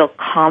you feel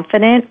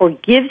confident or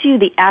gives you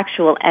the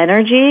actual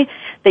energy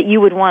that you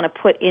would want to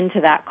put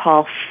into that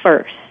call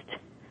first.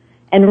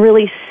 And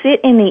really sit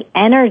in the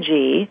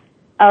energy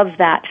of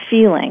that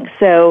feeling.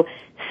 So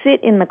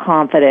sit in the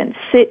confidence,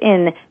 sit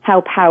in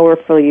how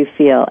powerful you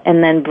feel,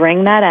 and then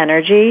bring that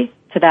energy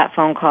to that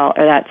phone call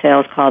or that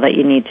sales call that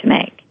you need to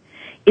make.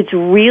 It's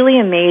really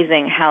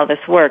amazing how this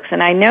works.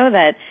 And I know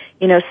that,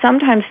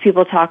 sometimes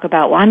people talk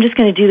about, well, I'm just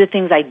going to do the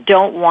things I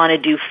don't want to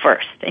do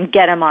first and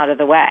get them out of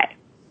the way.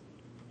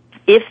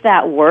 If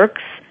that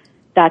works,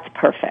 that's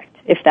perfect,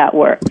 if that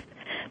works.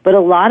 But a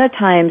lot of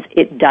times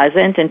it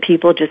doesn't, and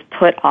people just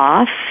put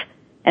off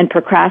and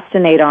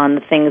procrastinate on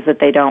the things that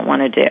they don't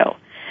want to do.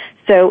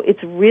 So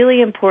it's really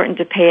important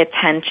to pay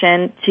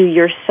attention to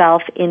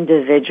yourself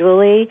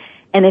individually.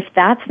 And if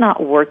that's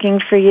not working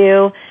for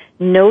you,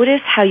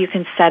 notice how you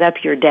can set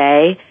up your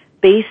day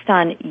based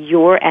on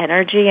your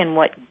energy and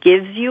what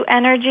gives you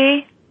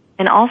energy,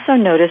 and also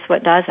notice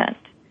what doesn't.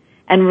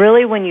 And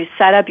really when you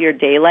set up your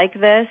day like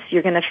this,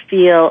 you're going to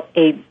feel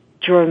a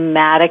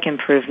dramatic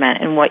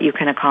improvement in what you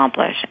can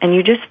accomplish. And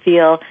you just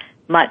feel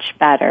much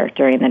better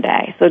during the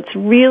day. So it's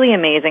really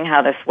amazing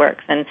how this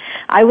works. And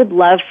I would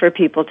love for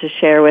people to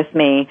share with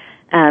me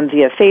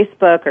via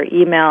Facebook or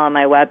email on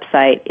my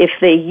website if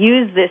they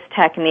use this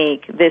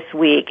technique this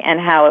week and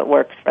how it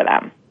works for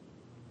them.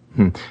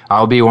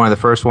 I'll be one of the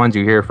first ones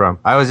you hear from.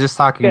 I was just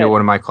talking to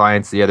one of my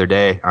clients the other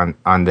day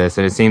on this,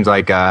 and it seems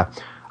like I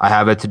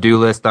have a to-do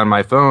list on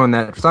my phone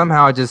that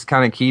somehow just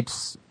kind of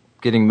keeps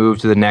getting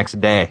moved to the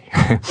next day.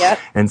 Yep.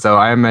 And so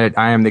I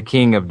am the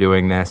king of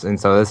doing this, and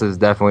so this is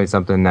definitely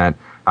something that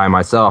I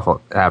myself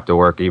have to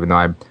work, even though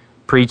I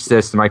preach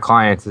this to my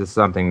clients. It's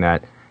something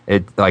that,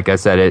 like I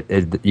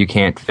said, you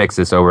can't fix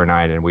this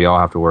overnight, and we all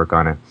have to work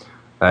on it.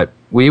 But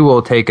we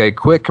will take a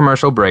quick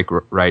commercial break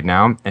right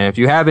now, and if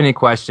you have any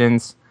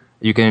questions,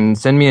 you can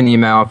send me an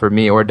email for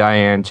me or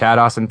Diane,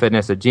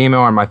 ChadAustinFitness@gmail,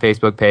 on my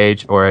Facebook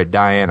page, or at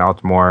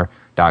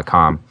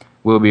DianeAltomare.com.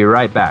 We'll be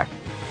right back.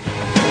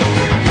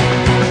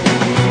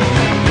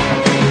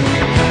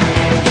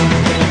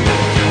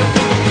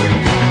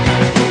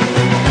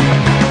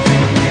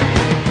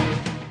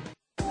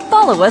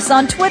 Follow us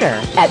on Twitter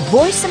at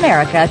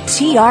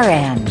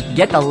VoiceAmericaTRN.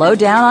 Get the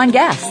lowdown on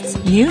guests,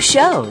 new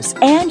shows,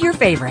 and your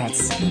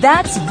favorites.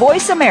 That's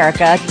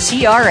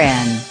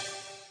VoiceAmericaTRN.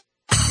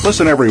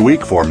 Listen every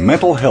week for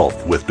Mental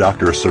Health with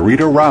Dr.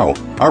 Sarita Rao.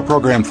 Our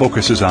program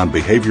focuses on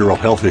behavioral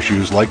health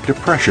issues like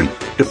depression,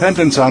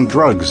 dependence on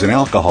drugs and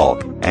alcohol,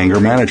 anger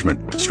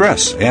management,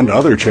 stress, and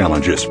other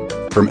challenges.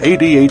 From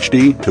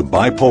ADHD to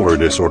bipolar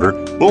disorder,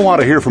 we'll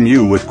want to hear from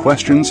you with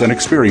questions and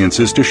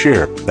experiences to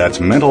share. That's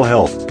Mental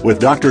Health with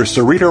Dr.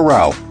 Sarita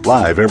Rao,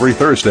 live every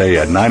Thursday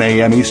at 9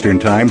 a.m. Eastern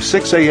Time,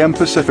 6 a.m.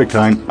 Pacific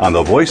Time on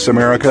the Voice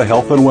America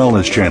Health and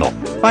Wellness Channel.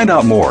 Find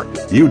out more.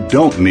 You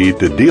don't need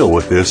to deal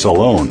with this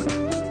alone.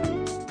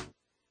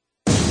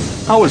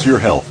 How is your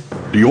health?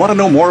 Do you want to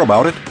know more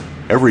about it?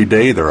 Every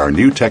day there are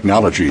new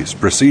technologies,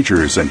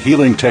 procedures, and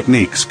healing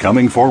techniques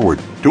coming forward.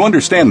 To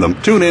understand them,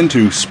 tune in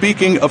to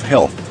Speaking of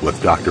Health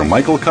with Dr.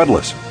 Michael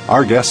Cudlis.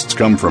 Our guests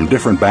come from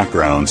different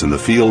backgrounds in the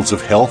fields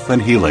of health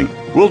and healing.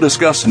 We'll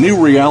discuss new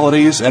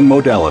realities and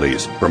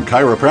modalities, from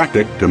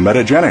chiropractic to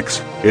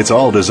metagenics. It's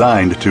all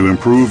designed to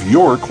improve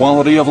your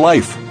quality of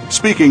life.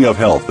 Speaking of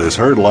Health is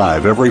heard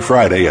live every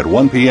Friday at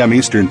 1 p.m.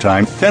 Eastern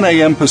Time, 10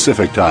 a.m.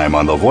 Pacific Time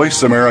on the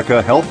Voice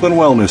America Health and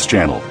Wellness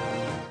Channel.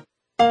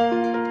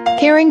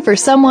 Caring for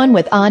someone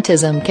with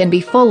autism can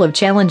be full of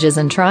challenges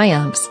and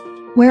triumphs.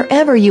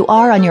 Wherever you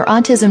are on your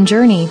autism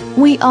journey,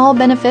 we all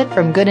benefit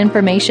from good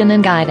information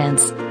and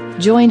guidance.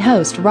 Join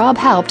host Rob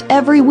Haupt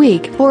every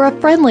week for a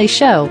friendly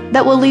show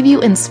that will leave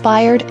you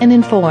inspired and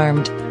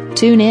informed.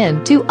 Tune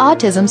in to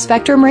Autism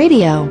Spectrum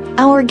Radio.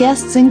 Our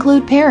guests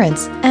include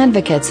parents,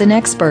 advocates, and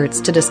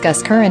experts to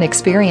discuss current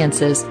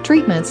experiences,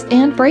 treatments,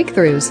 and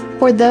breakthroughs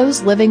for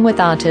those living with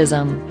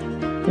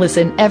autism.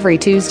 Listen every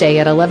Tuesday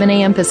at 11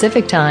 a.m.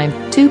 Pacific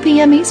Time, 2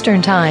 p.m.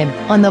 Eastern Time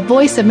on the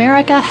Voice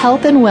America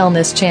Health and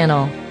Wellness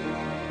Channel.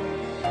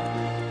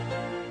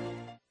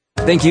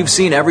 Think you've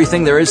seen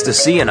everything there is to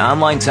see in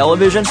online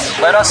television?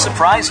 Let us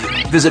surprise you.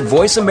 Visit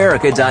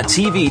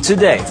voiceamerica.tv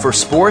today for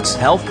sports,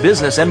 health,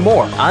 business, and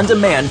more on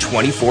demand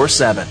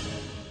 24/7.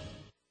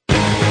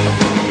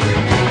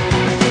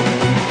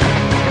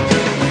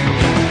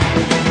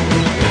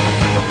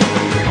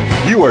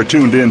 You are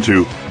tuned in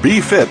to Be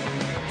Fit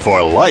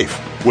for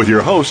Life with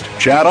your host,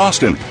 Chad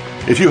Austin.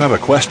 If you have a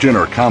question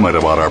or comment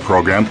about our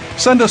program,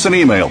 send us an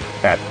email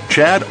at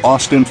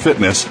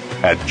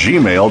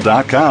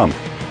chadaustinfitness@gmail.com.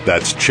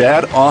 That's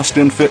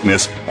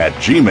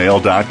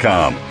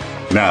chadaustinfitness@gmail.com.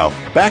 Now,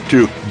 back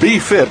to Be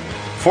Fit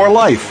for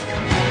Life.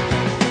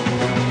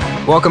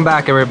 Welcome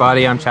back,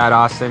 everybody. I'm Chad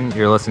Austin.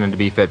 You're listening to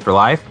Be Fit for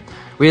Life.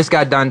 We just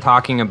got done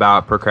talking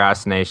about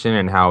procrastination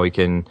and how we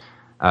can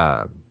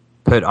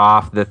put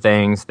off the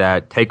things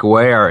that take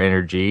away our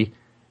energy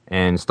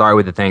and start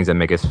with the things that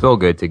make us feel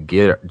good to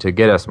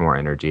get us more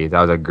energy.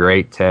 That was a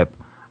great tip.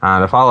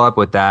 To follow up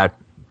with that,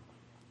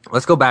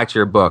 let's go back to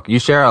your book. You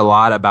share a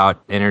lot about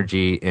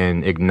energy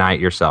in Ignite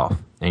Yourself,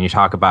 and you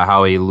talk about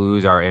how we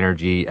lose our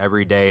energy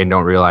every day and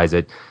don't realize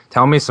it.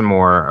 Tell me some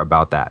more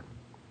about that.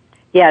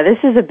 Yeah, this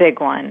is a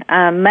big one.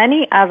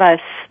 Many of us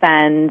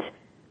spend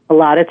a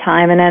lot of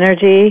time and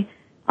energy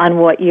on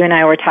what you and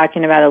I were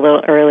talking about a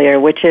little earlier,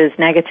 which is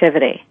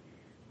negativity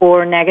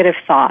or negative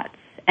thoughts.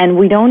 And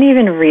we don't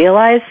even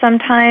realize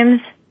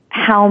sometimes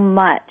how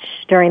much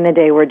during the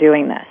day we're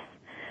doing this,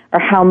 or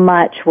how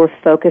much we're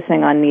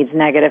focusing on these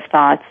negative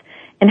thoughts,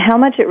 and how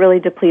much it really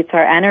depletes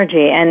our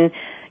energy. And,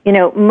 you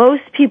know,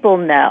 most people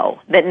know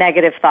that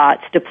negative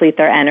thoughts deplete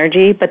their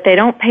energy, but they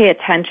don't pay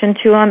attention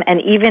to them,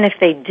 and even if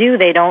they do,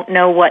 they don't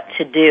know what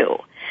to do,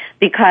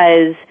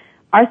 because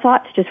our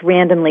thoughts just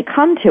randomly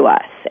come to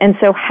us. And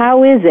so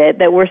how is it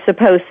that we're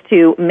supposed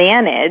to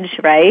manage,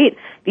 right,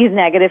 these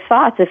negative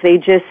thoughts if they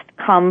just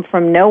come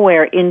from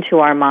nowhere into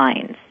our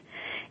minds?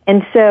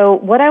 And so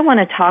what I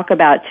want to talk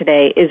about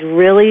today is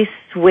really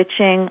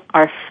switching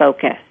our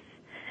focus.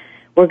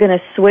 We're going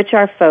to switch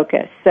our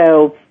focus.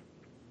 So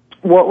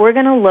what we're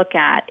going to look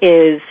at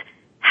is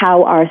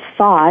how our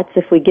thoughts,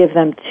 if we give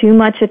them too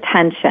much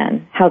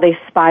attention, how they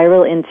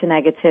spiral into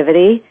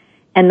negativity.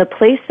 And the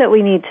place that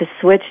we need to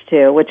switch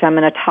to, which I'm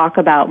going to talk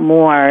about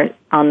more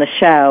on the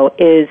show,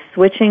 is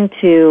switching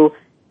to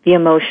the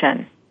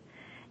emotion.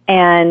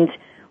 And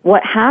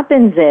what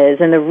happens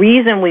is, and the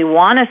reason we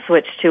want to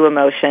switch to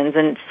emotions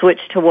and switch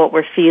to what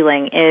we're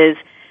feeling is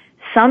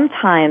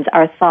sometimes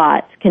our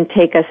thoughts can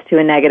take us to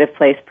a negative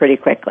place pretty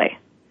quickly.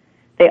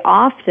 They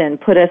often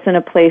put us in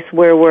a place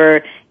where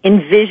we're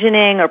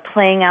envisioning or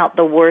playing out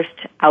the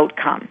worst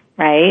outcome,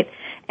 right?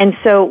 And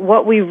so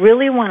what we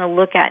really want to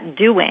look at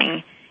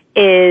doing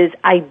is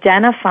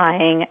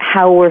identifying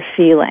how we're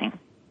feeling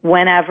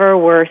whenever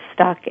we're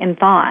stuck in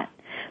thought.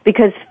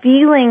 Because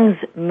feelings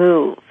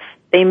move.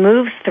 They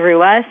move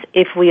through us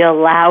if we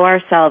allow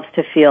ourselves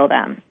to feel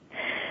them.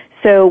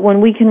 So when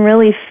we can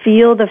really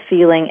feel the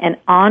feeling and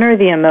honor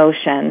the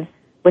emotion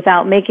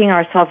without making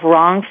ourselves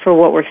wrong for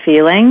what we're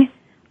feeling,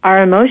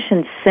 our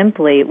emotions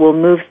simply will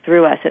move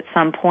through us at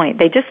some point.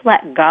 They just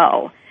let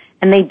go,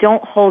 and they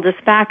don't hold us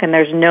back, and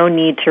there's no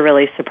need to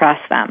really suppress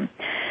them.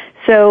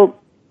 So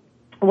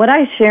what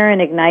I share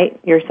in Ignite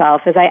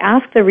Yourself is I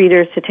ask the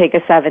readers to take a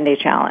 7-day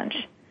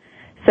challenge.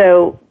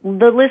 So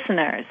the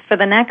listeners, for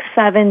the next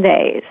 7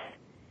 days,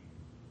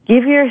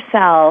 give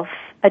yourself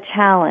a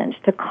challenge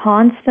to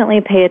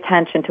constantly pay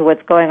attention to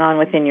what's going on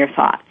within your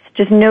thoughts.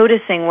 Just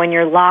noticing when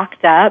you're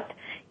locked up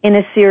in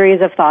a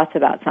series of thoughts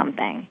about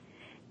something.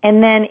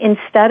 And then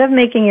instead of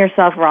making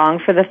yourself wrong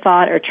for the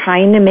thought or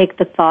trying to make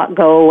the thought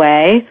go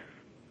away,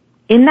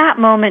 in that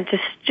moment,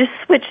 just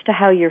switch to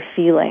how you're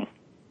feeling.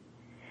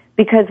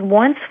 Because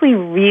once we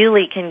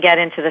really can get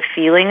into the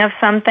feeling of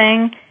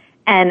something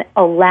and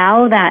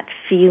allow that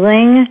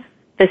feeling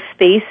the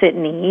space it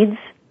needs,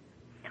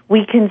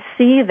 we can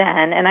see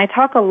then, and I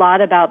talk a lot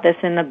about this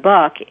in the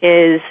book,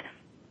 is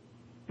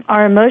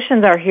our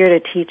emotions are here to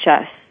teach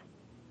us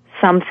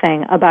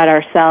something about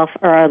ourselves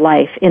or our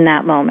life in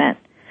that moment.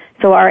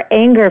 So our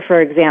anger, for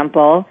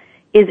example,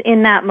 is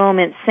in that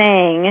moment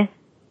saying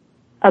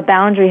a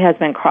boundary has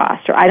been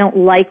crossed, or I don't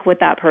like what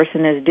that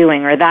person is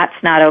doing, or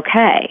that's not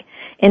okay.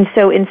 And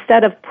so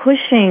instead of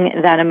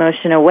pushing that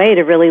emotion away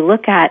to really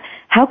look at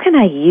how can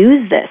I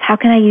use this? How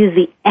can I use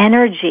the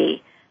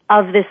energy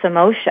of this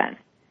emotion?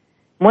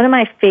 One of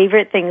my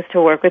favorite things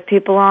to work with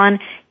people on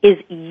is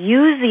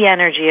use the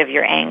energy of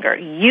your anger.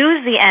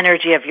 Use the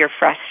energy of your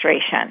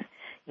frustration.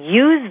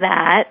 Use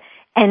that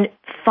and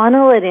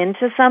funnel it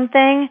into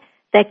something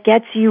that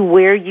gets you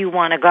where you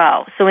want to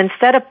go. So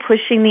instead of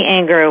pushing the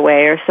anger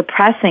away or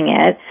suppressing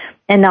it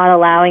and not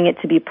allowing it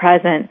to be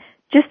present,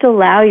 just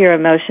allow your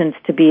emotions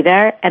to be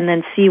there and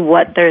then see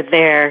what they're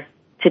there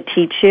to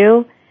teach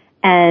you.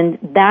 And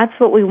that's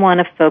what we want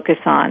to focus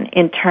on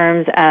in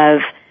terms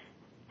of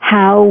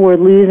how we're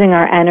losing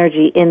our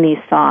energy in these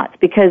thoughts.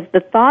 Because the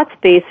thoughts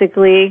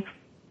basically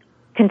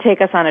can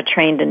take us on a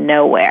train to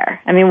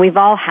nowhere. I mean, we've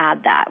all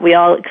had that. We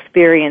all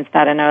experienced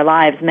that in our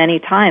lives many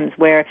times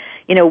where,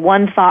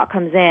 one thought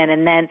comes in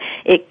and then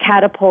it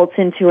catapults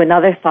into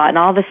another thought, and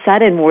all of a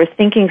sudden we're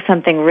thinking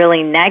something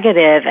really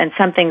negative and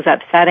something's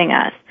upsetting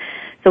us.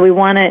 So we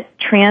want to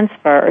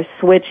transfer or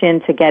switch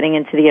into getting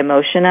into the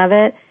emotion of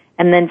it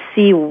and then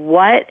see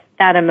what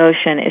that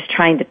emotion is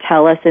trying to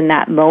tell us in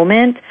that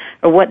moment,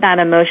 or what that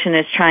emotion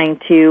is trying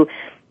to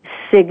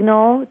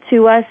signal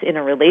to us in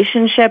a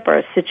relationship or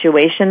a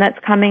situation that's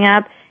coming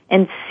up,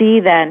 and see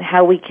then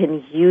how we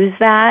can use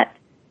that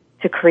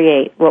to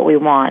create what we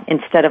want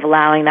instead of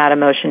allowing that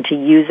emotion to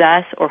use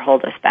us or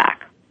hold us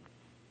back.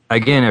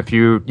 Again, if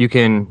you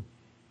can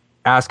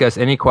ask us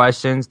any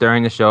questions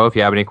during the show, if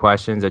you have any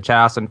questions, at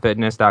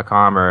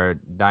chastainfitness.com or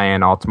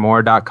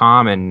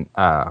dianealtomare.com, and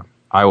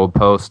I will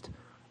post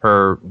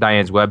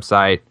Diane's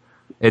website.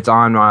 It's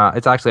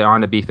actually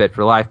on the Be Fit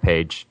for Life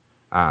page.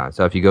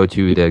 So if you go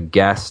to the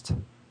guest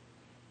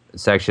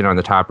section on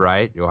the top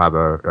right, you'll have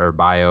her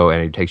bio,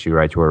 and it takes you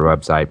right to her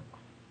website.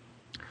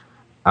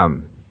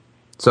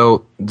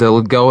 So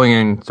going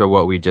into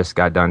what we just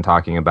got done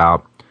talking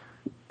about,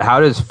 how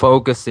does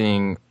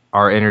focusing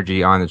our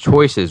energy on the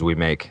choices we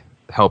make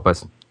help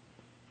us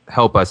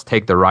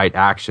take the right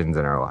actions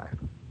in our life?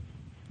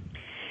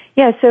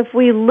 Yeah, so if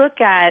we look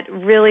at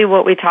really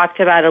what we talked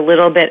about a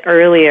little bit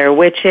earlier,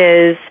 which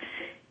is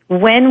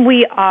when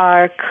we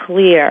are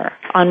clear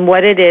on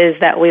what it is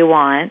that we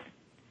want,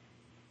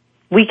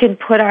 we can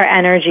put our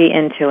energy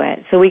into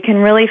it. So we can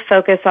really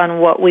focus on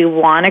what we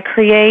want to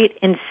create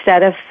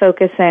instead of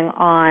focusing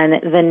on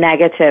the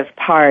negative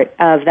part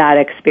of that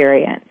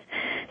experience.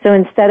 So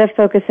instead of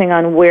focusing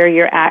on where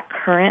you're at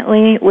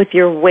currently with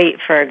your weight,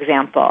 for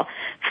example,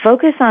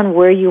 focus on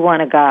where you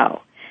want to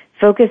go.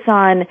 Focus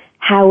on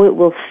how it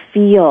will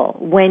feel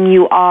when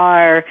you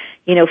are,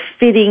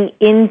 fitting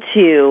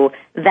into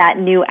that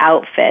new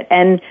outfit.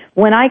 And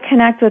when I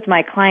connect with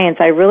my clients,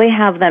 I really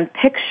have them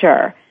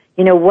picture,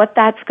 what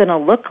that's going to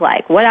look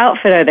like. What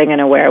outfit are they going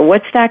to wear?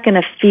 What's that going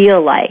to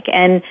feel like?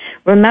 And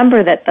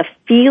remember that the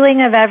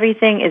feeling of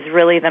everything is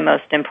really the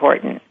most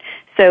important.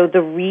 So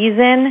the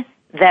reason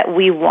that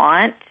we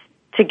want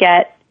to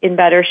get in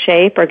better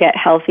shape or get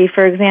healthy,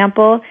 for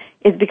example,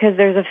 is because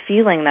there's a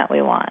feeling that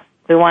we want.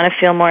 We want to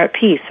feel more at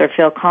peace or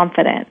feel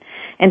confident.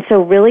 And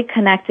so really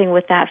connecting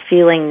with that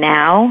feeling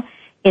now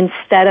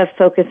instead of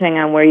focusing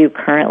on where you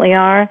currently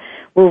are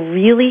will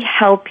really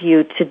help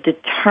you to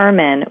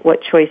determine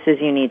what choices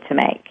you need to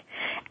make.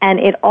 And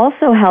it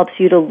also helps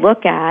you to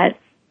look at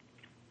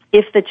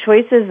if the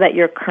choices that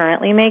you're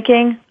currently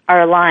making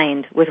are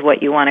aligned with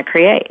what you want to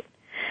create.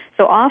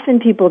 So often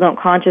people don't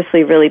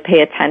consciously really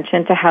pay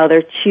attention to how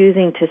they're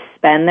choosing to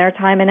spend their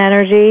time and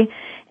energy,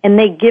 and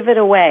they give it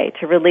away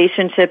to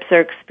relationships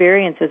or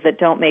experiences that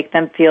don't make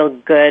them feel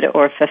good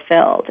or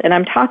fulfilled. And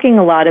I'm talking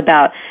a lot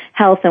about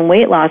health and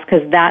weight loss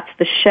because that's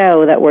the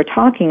show that we're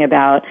talking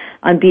about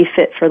on Be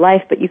Fit for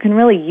Life, but you can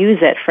really use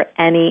it for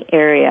any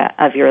area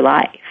of your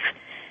life.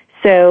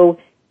 So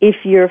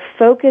if you're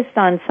focused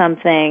on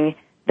something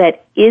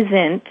that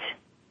isn't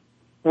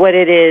what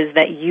it is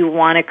that you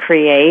want to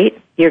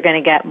create, you're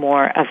going to get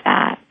more of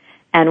that.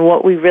 And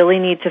what we really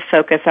need to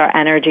focus our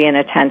energy and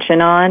attention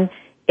on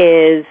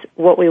is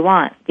what we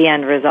want, the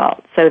end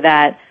result, so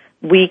that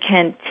we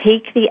can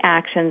take the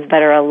actions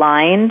that are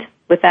aligned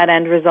with that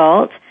end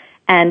result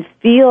and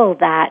feel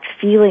that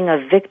feeling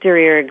of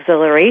victory or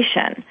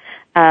exhilaration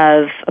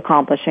of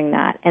accomplishing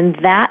that. And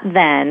that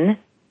then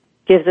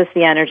gives us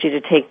the energy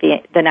to take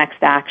the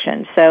next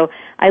action. So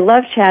I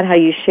love, Chad, how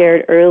you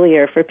shared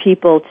earlier for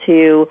people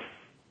to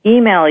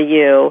email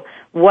you,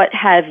 what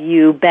have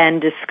you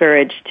been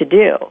discouraged to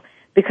do?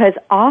 Because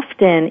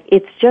often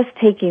it's just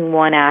taking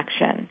one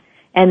action.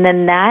 And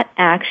then that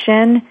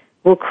action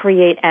will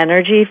create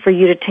energy for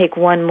you to take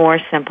one more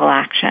simple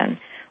action.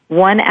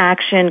 One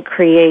action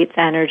creates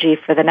energy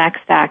for the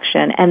next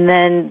action. And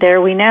then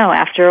there we know,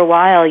 after a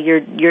while,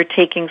 you're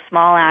taking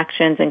small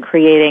actions and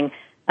creating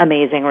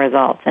amazing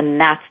results. And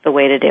that's the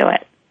way to do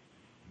it.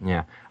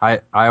 Yeah.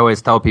 I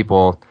always tell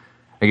people,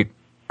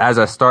 as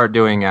I start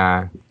doing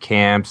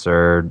camps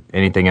or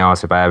anything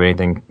else, if I have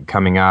anything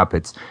coming up,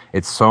 it's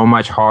so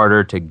much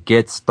harder to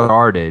get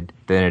started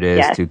than it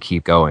is to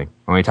keep going.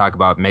 When we talk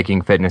about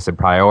making fitness a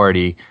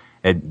priority,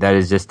 that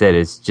is just it.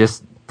 It's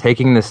just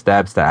taking the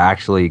steps to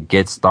actually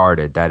get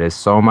started. That is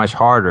so much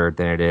harder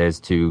than it is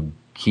to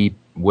keep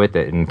with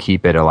it and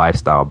keep it a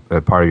lifestyle,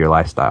 a part of your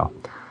lifestyle.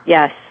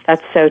 Yes,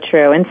 that's so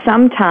true. And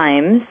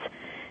sometimes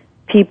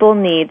people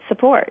need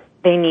support.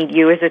 They need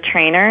you as a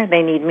trainer.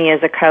 They need me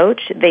as a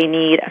coach. They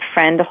need a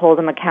friend to hold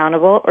them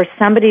accountable, or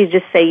somebody to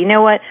just say, you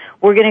know what,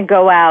 we're going to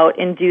go out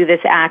and do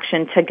this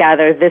action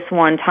together this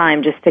one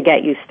time just to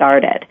get you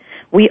started.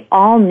 We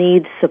all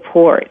need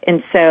support.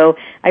 And so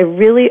I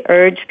really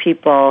urge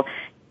people,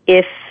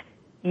 if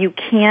you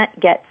can't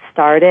get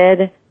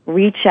started,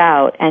 reach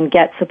out and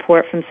get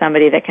support from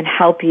somebody that can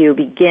help you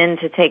begin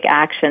to take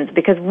actions.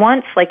 Because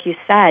once, like you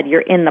said,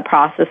 you're in the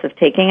process of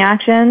taking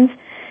actions,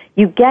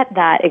 you get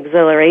that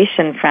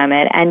exhilaration from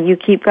it and you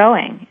keep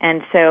going.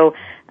 And so,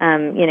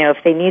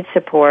 if they need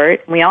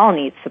support, we all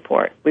need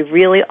support. We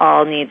really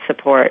all need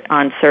support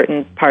on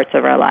certain parts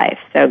of our life.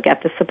 So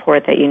get the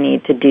support that you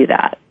need to do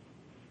that.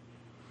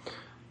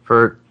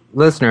 For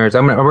listeners,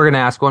 we're going to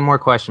ask one more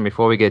question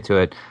before we get to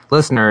it.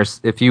 Listeners,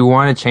 if you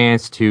want a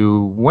chance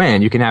to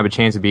win, you can have a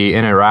chance to be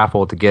in a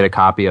raffle to get a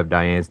copy of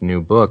Diane's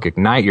new book,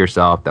 Ignite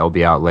Yourself, that will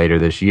be out later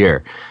this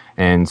year.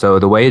 And so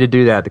the way to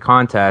do that, the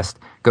contest,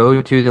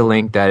 go to the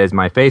link that is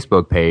my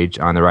Facebook page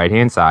on the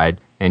right-hand side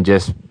and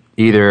just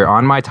either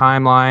on my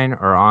timeline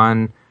or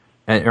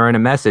in a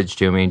message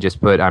to me, just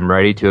put, I'm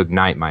ready to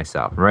ignite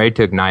myself. I'm ready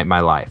to ignite my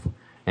life.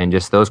 And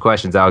just those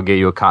questions, I'll get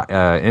you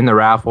in the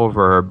raffle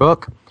for her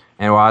book.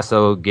 And we'll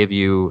also give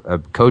you a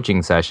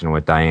coaching session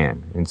with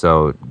Diane. And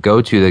so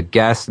go to the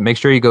guest. Make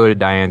sure you go to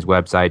Diane's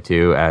website,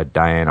 too, at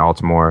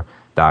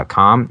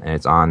dianealtomare.com. And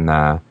it's on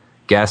the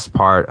guest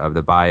part of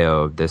the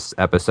bio of this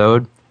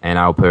episode. And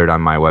I'll put it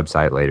on my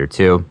website later,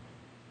 too.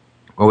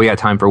 Well, we got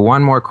time for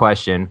one more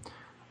question.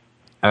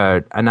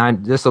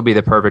 This will be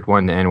the perfect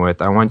one to end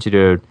with. I want you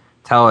to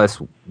tell us,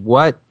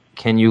 what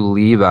can you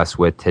leave us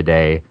with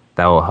today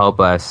that will help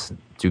us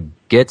to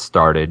get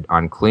started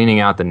on cleaning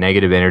out the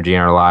negative energy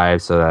in our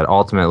lives so that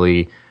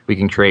ultimately we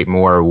can create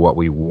more of what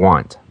we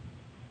want?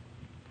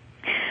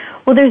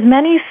 Well, there's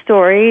many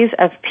stories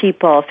of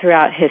people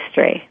throughout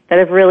history that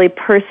have really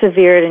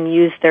persevered and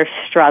used their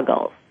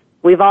struggles.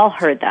 We've all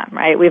heard them,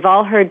 right? We've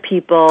all heard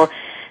people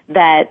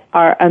that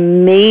are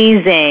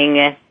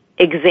amazing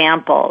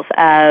examples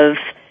of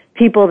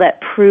people that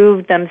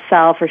proved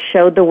themselves or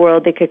showed the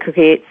world they could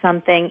create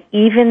something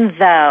even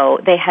though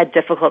they had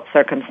difficult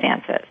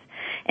circumstances.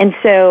 And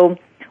so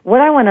what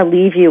I want to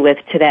leave you with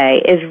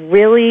today is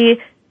really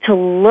to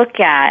look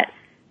at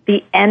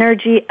the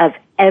energy of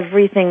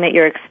everything that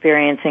you're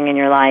experiencing in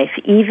your life,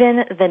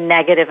 even the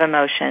negative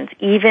emotions,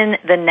 even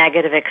the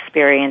negative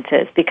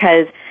experiences,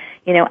 because,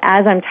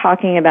 as I'm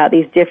talking about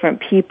these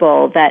different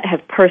people that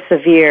have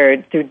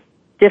persevered through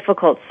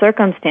difficult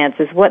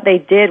circumstances, what they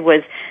did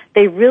was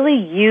they really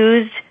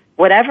used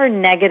whatever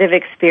negative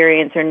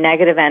experience or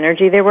negative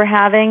energy they were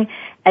having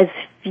as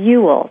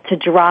fuel to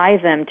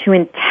drive them to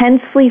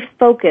intensely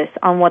focus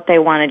on what they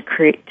wanted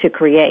to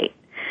create.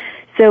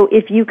 So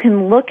if you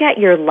can look at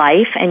your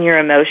life and your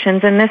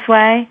emotions in this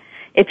way,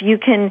 if you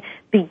can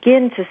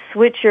begin to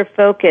switch your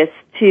focus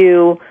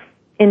to,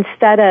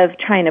 instead of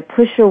trying to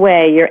push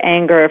away your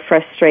anger or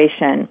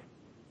frustration,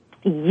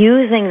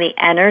 using the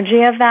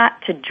energy of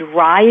that to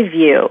drive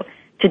you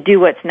to do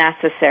what's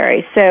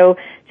necessary. So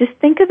just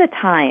think of the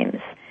times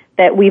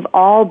that we've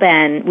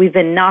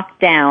been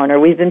knocked down or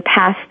we've been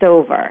passed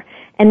over.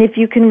 And if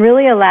you can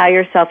really allow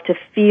yourself to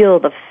feel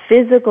the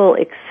physical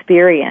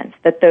experience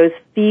that those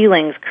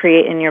feelings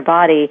create in your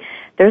body,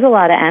 there's a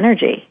lot of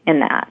energy in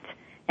that.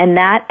 And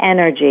that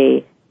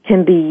energy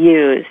can be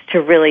used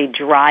to really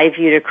drive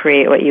you to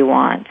create what you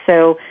want.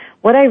 So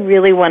what I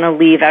really want to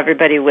leave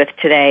everybody with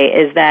today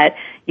is that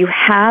you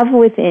have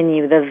within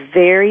you the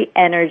very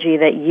energy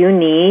that you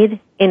need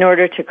in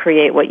order to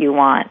create what you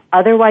want.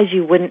 Otherwise,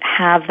 you wouldn't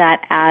have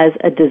that as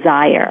a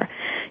desire.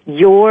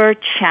 Your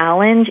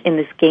challenge in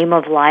this game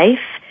of life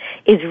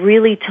is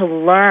really to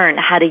learn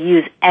how to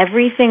use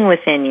everything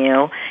within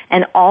you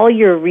and all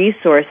your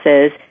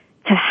resources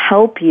to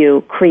help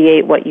you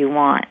create what you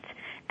want.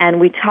 And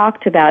we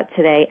talked about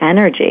today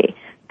energy.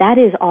 That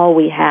is all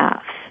we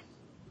have.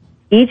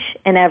 Each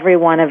and every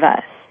one of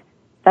us.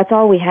 That's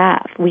all we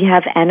have. We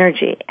have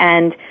energy.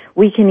 And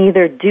we can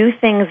either do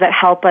things that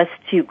help us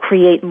to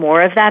create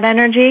more of that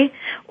energy,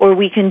 or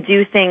we can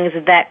do things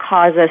that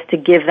cause us to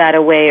give that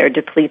away or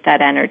deplete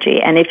that energy.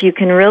 And if you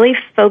can really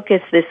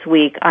focus this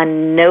week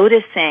on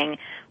noticing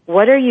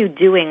what are you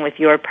doing with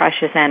your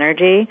precious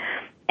energy,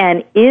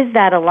 and is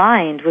that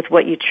aligned with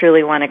what you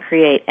truly want to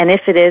create? And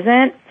if it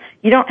isn't,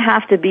 you don't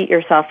have to beat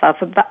yourself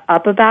up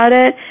about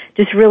it.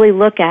 Just really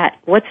look at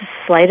what's a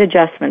slight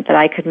adjustment that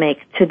I could make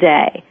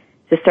today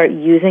to start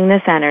using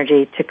this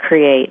energy to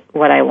create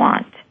what I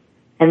want.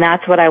 And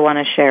that's what I want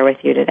to share with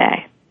you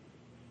today.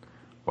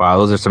 Wow,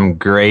 those are some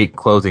great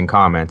closing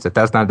comments. If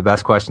that's not the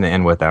best question to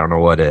end with, I don't know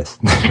what is.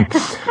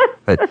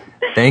 But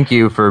thank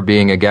you for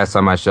being a guest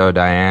on my show,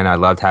 Diane. I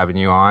loved having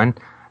you on.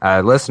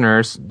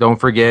 Listeners, don't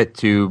forget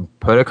to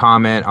put a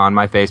comment on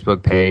my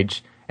Facebook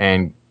page,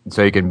 and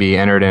so you can be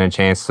entered in a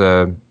chance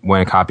to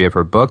win a copy of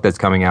her book that's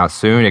coming out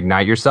soon,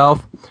 Ignite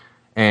Yourself.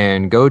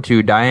 And go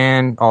to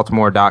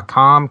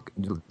DianeAltomare.com,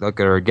 look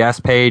at her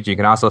guest page. You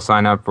can also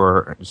sign up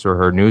for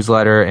her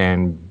newsletter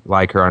and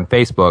like her on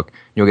Facebook.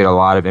 You'll get a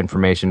lot of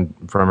information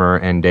from her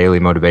and daily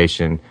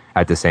motivation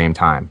at the same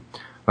time.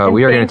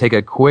 We are going to take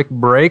a quick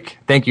break.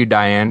 Thank you,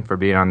 Diane, for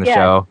being on the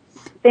show.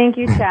 Thank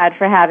you, Chad,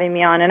 for having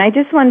me on. And I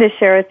just wanted to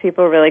share with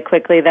people really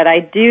quickly that I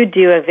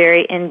do a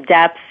very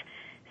in-depth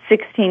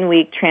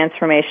 16-week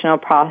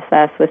transformational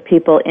process with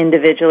people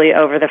individually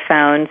over the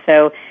phone.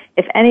 So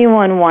if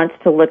anyone wants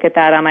to look at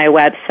that on my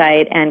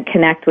website and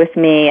connect with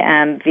me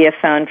via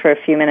phone for a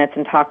few minutes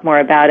and talk more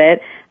about it,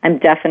 I'm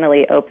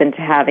definitely open to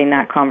having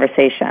that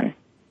conversation.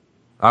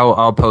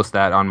 I'll post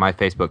that on my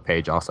Facebook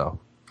page also.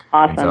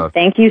 Awesome. So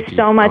thank you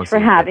so much for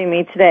having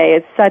me today.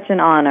 It's such an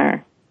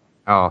honor.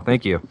 Oh,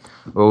 thank you.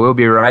 Well, we'll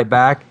be right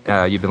back.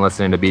 You've been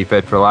listening to Be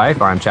Fit for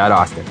Life. I'm Chad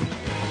Austin.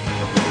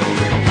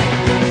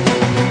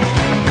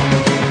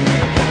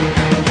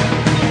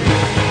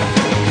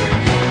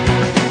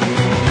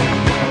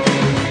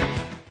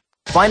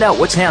 Find out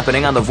what's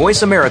happening on the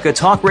Voice America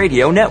Talk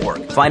Radio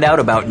Network. Find out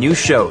about new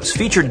shows,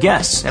 featured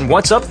guests, and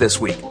what's up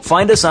this week.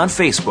 Find us on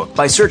Facebook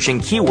by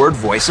searching keyword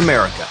Voice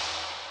America.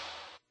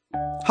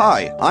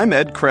 Hi, I'm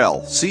Ed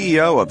Krell,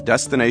 CEO of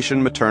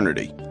Destination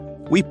Maternity.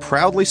 We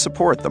proudly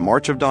support the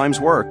March of Dimes'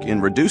 work in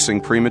reducing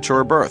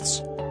premature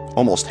births.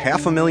 Almost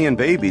 500,000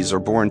 babies are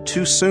born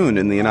too soon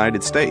in the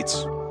United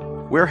States.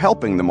 We're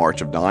helping the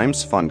March of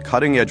Dimes fund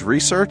cutting-edge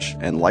research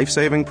and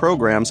life-saving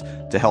programs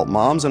to help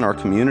moms in our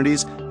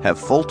communities have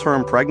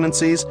full-term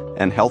pregnancies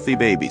and healthy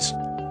babies.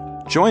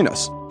 Join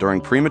us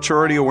during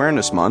Prematurity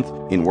Awareness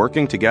Month in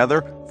working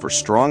together for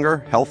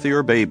stronger,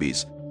 healthier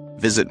babies.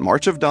 Visit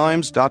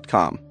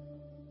marchofdimes.com.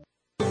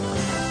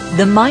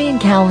 The Mayan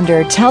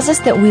calendar tells us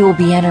that we will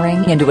be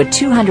entering into a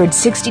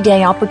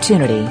 260-day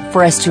opportunity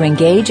for us to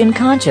engage in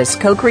conscious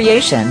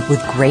co-creation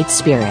with Great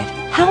Spirit.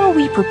 How will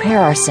we prepare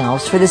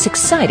ourselves for this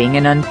exciting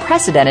and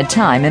unprecedented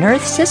time in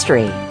Earth's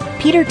history?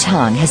 Peter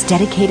Tung has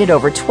dedicated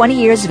over 20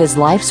 years of his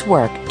life's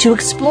work to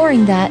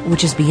exploring that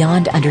which is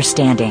beyond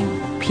understanding.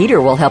 Peter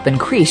will help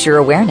increase your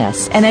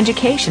awareness and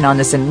education on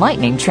this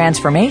enlightening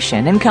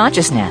transformation in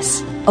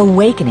consciousness.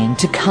 Awakening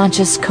to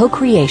Conscious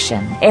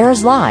Co-Creation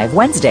airs live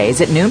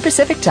Wednesdays at noon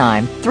Pacific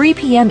Time, 3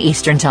 p.m.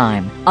 Eastern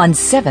Time on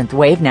 7th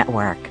Wave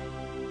Network.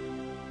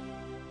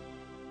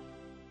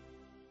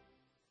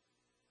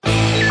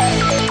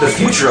 The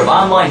future of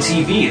online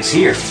TV is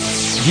here.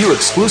 View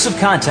exclusive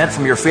content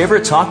from your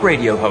favorite talk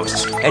radio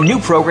hosts and new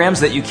programs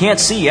that you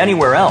can't see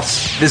anywhere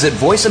else. Visit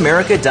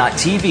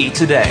voiceamerica.tv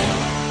today.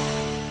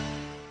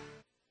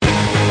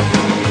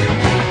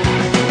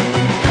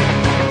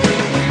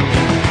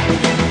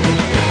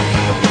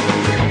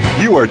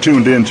 You are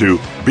tuned in to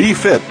Be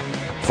Fit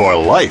for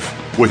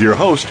Life with your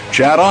host,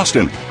 Chad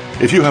Austin.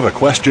 If you have a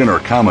question or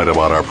comment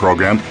about our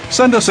program,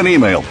 send us an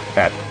email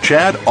at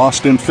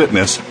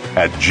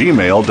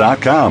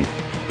chadaustinfitness@gmail.com.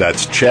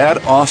 That's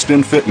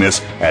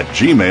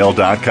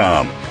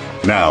chadaustinfitness@gmail.com.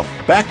 Now,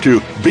 back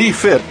to Be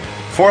Fit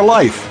for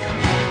Life.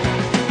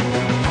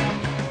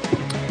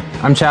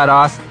 I'm Chad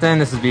Austin.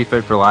 This is Be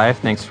Fit for Life.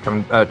 Thanks for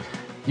coming.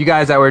 You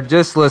guys that were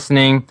just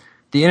listening,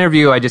 the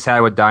interview I just had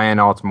with Diane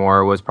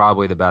Altomare was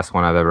probably the best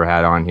one I've ever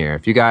had on here.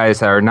 If you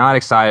guys are not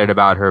excited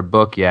about her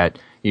book yet,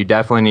 you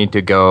definitely need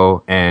to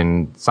go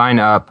and sign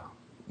up.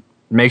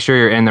 Make sure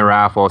you're in the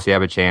raffle so you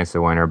have a chance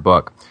to win her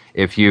book.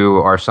 If you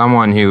are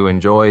someone who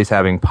enjoys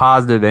having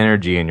positive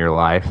energy in your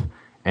life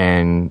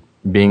and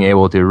being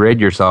able to rid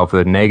yourself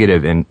of the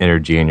negative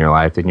energy in your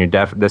life, then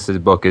this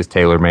book is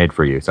tailor-made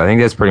for you. So I think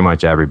that's pretty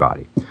much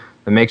everybody.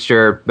 But make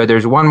sure, but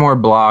there's one more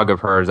blog of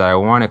hers that I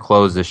want to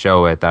close the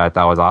show with that I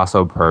thought was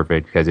also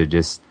perfect because it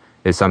just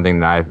is something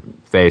that I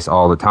face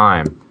all the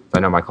time.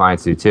 I know my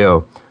clients do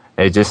too.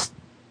 It's just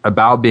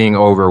about being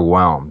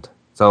overwhelmed.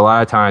 So a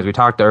lot of times, we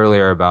talked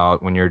earlier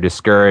about when you're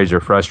discouraged or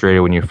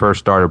frustrated when you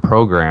first start a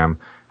program,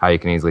 how you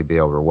can easily be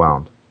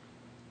overwhelmed.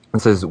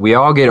 It says, we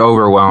all get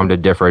overwhelmed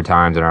at different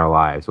times in our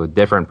lives with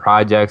different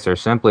projects or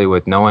simply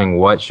with knowing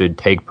what should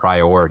take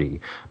priority.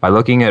 By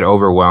looking at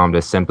overwhelmed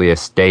as simply a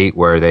state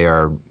where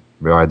there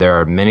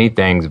are many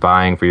things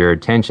vying for your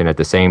attention at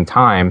the same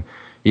time,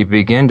 you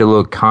begin to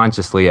look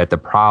consciously at the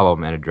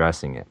problem and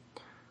addressing it.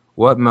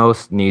 What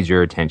most needs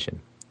your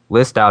attention?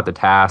 List out the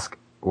task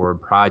or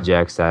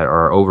projects that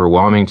are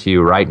overwhelming to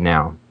you right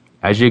now.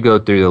 As you go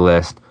through the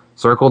list,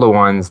 circle the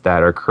ones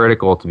that are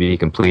critical to be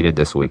completed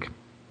this week.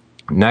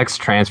 Next,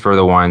 transfer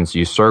the ones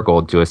you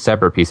circled to a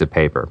separate piece of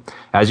paper.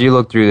 As you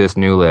look through this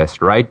new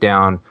list, write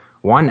down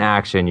one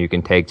action you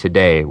can take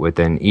today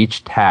within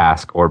each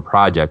task or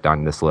project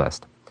on this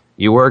list.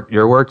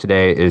 Your work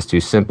today is to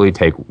simply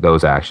take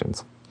those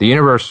actions. The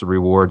universe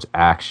rewards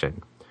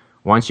action.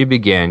 Once you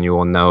begin, you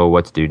will know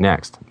what to do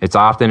next. It's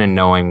often in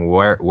knowing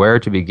where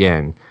to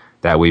begin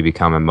that we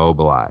become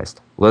immobilized.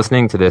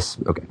 Listening to this,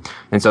 okay.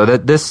 And so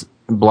this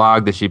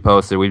blog that she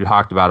posted, we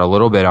talked about a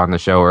little bit on the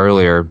show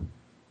earlier,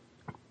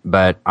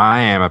 but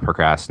I am a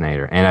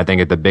procrastinator. And I think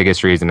that the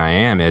biggest reason I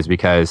am is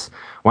because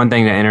one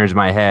thing that enters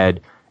my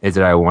head is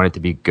that I want it to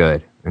be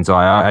good. And so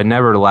I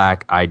never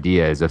lack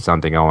ideas of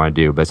something I want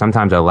to do, but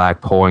sometimes I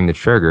lack pulling the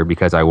trigger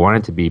because I want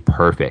it to be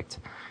perfect.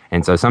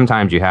 And so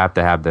sometimes you have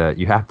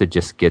to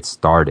just get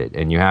started,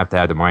 and you have to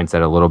have the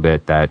mindset a little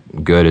bit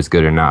that good is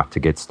good enough to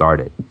get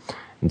started.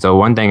 And so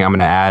one thing I'm going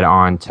to add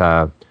on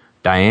to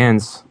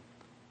Diane's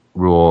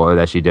rule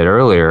that she did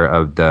earlier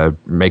of the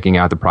making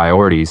out the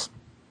priorities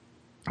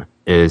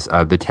is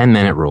the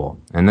 10-minute rule.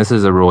 And this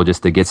is a rule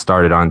just to get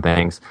started on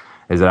things.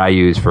 is that I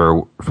use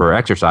for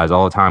exercise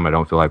all the time. I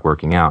don't feel like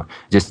working out.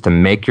 Just to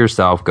make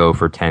yourself go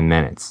for 10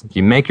 minutes. If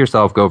you make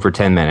yourself go for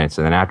 10 minutes,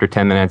 and then after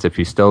 10 minutes, if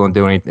you still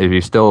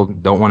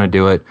don't want to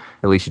do it,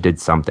 at least you did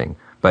something.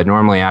 But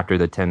normally after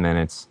the 10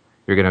 minutes,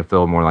 you're going to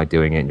feel more like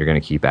doing it, and you're going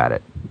to keep at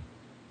it.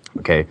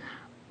 Okay.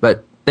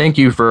 But thank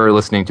you for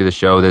listening to the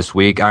show this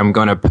week. I'm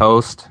going to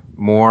post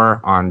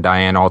more on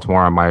Diane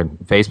Altomare on my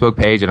Facebook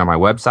page and on my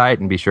website,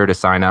 and be sure to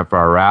sign up for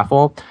our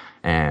raffle.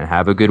 And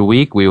have a good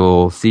week. We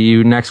will see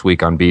you next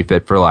week on Be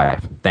Fit for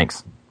Life.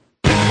 Thanks.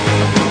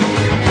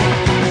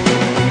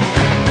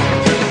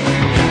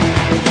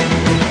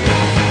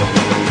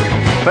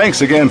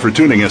 Thanks again for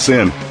tuning us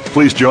in.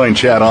 Please join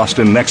Chad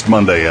Austin next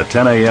Monday at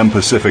 10 a.m.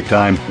 Pacific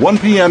Time, 1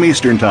 p.m.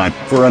 Eastern Time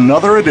for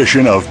another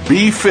edition of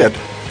Be Fit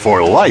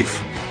for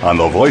Life on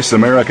the Voice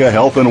America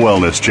Health and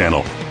Wellness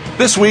Channel.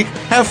 This week,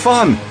 have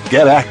fun,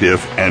 get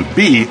active, and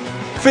be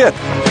fit.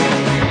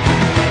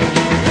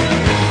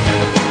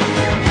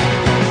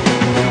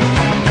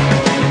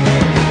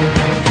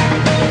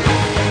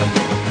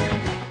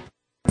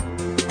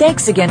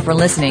 Thanks again for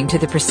listening to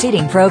the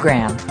preceding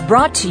program,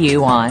 brought to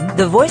you on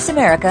the Voice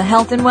America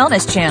Health and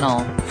Wellness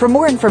Channel. For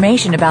more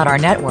information about our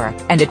network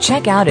and to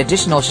check out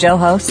additional show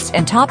hosts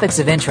and topics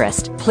of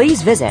interest,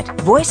 please visit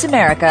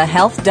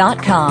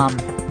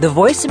voiceamericahealth.com. The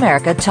Voice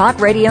America Talk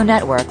Radio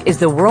Network is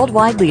the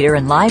worldwide leader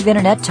in live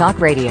Internet talk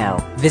radio.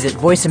 Visit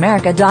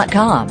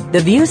voiceamerica.com.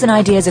 The views and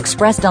ideas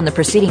expressed on the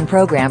preceding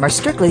program are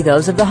strictly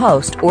those of the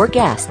host or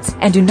guests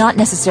and do not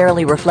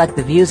necessarily reflect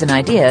the views and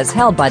ideas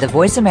held by the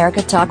Voice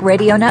America Talk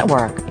Radio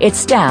Network, its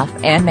staff,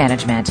 and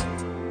management.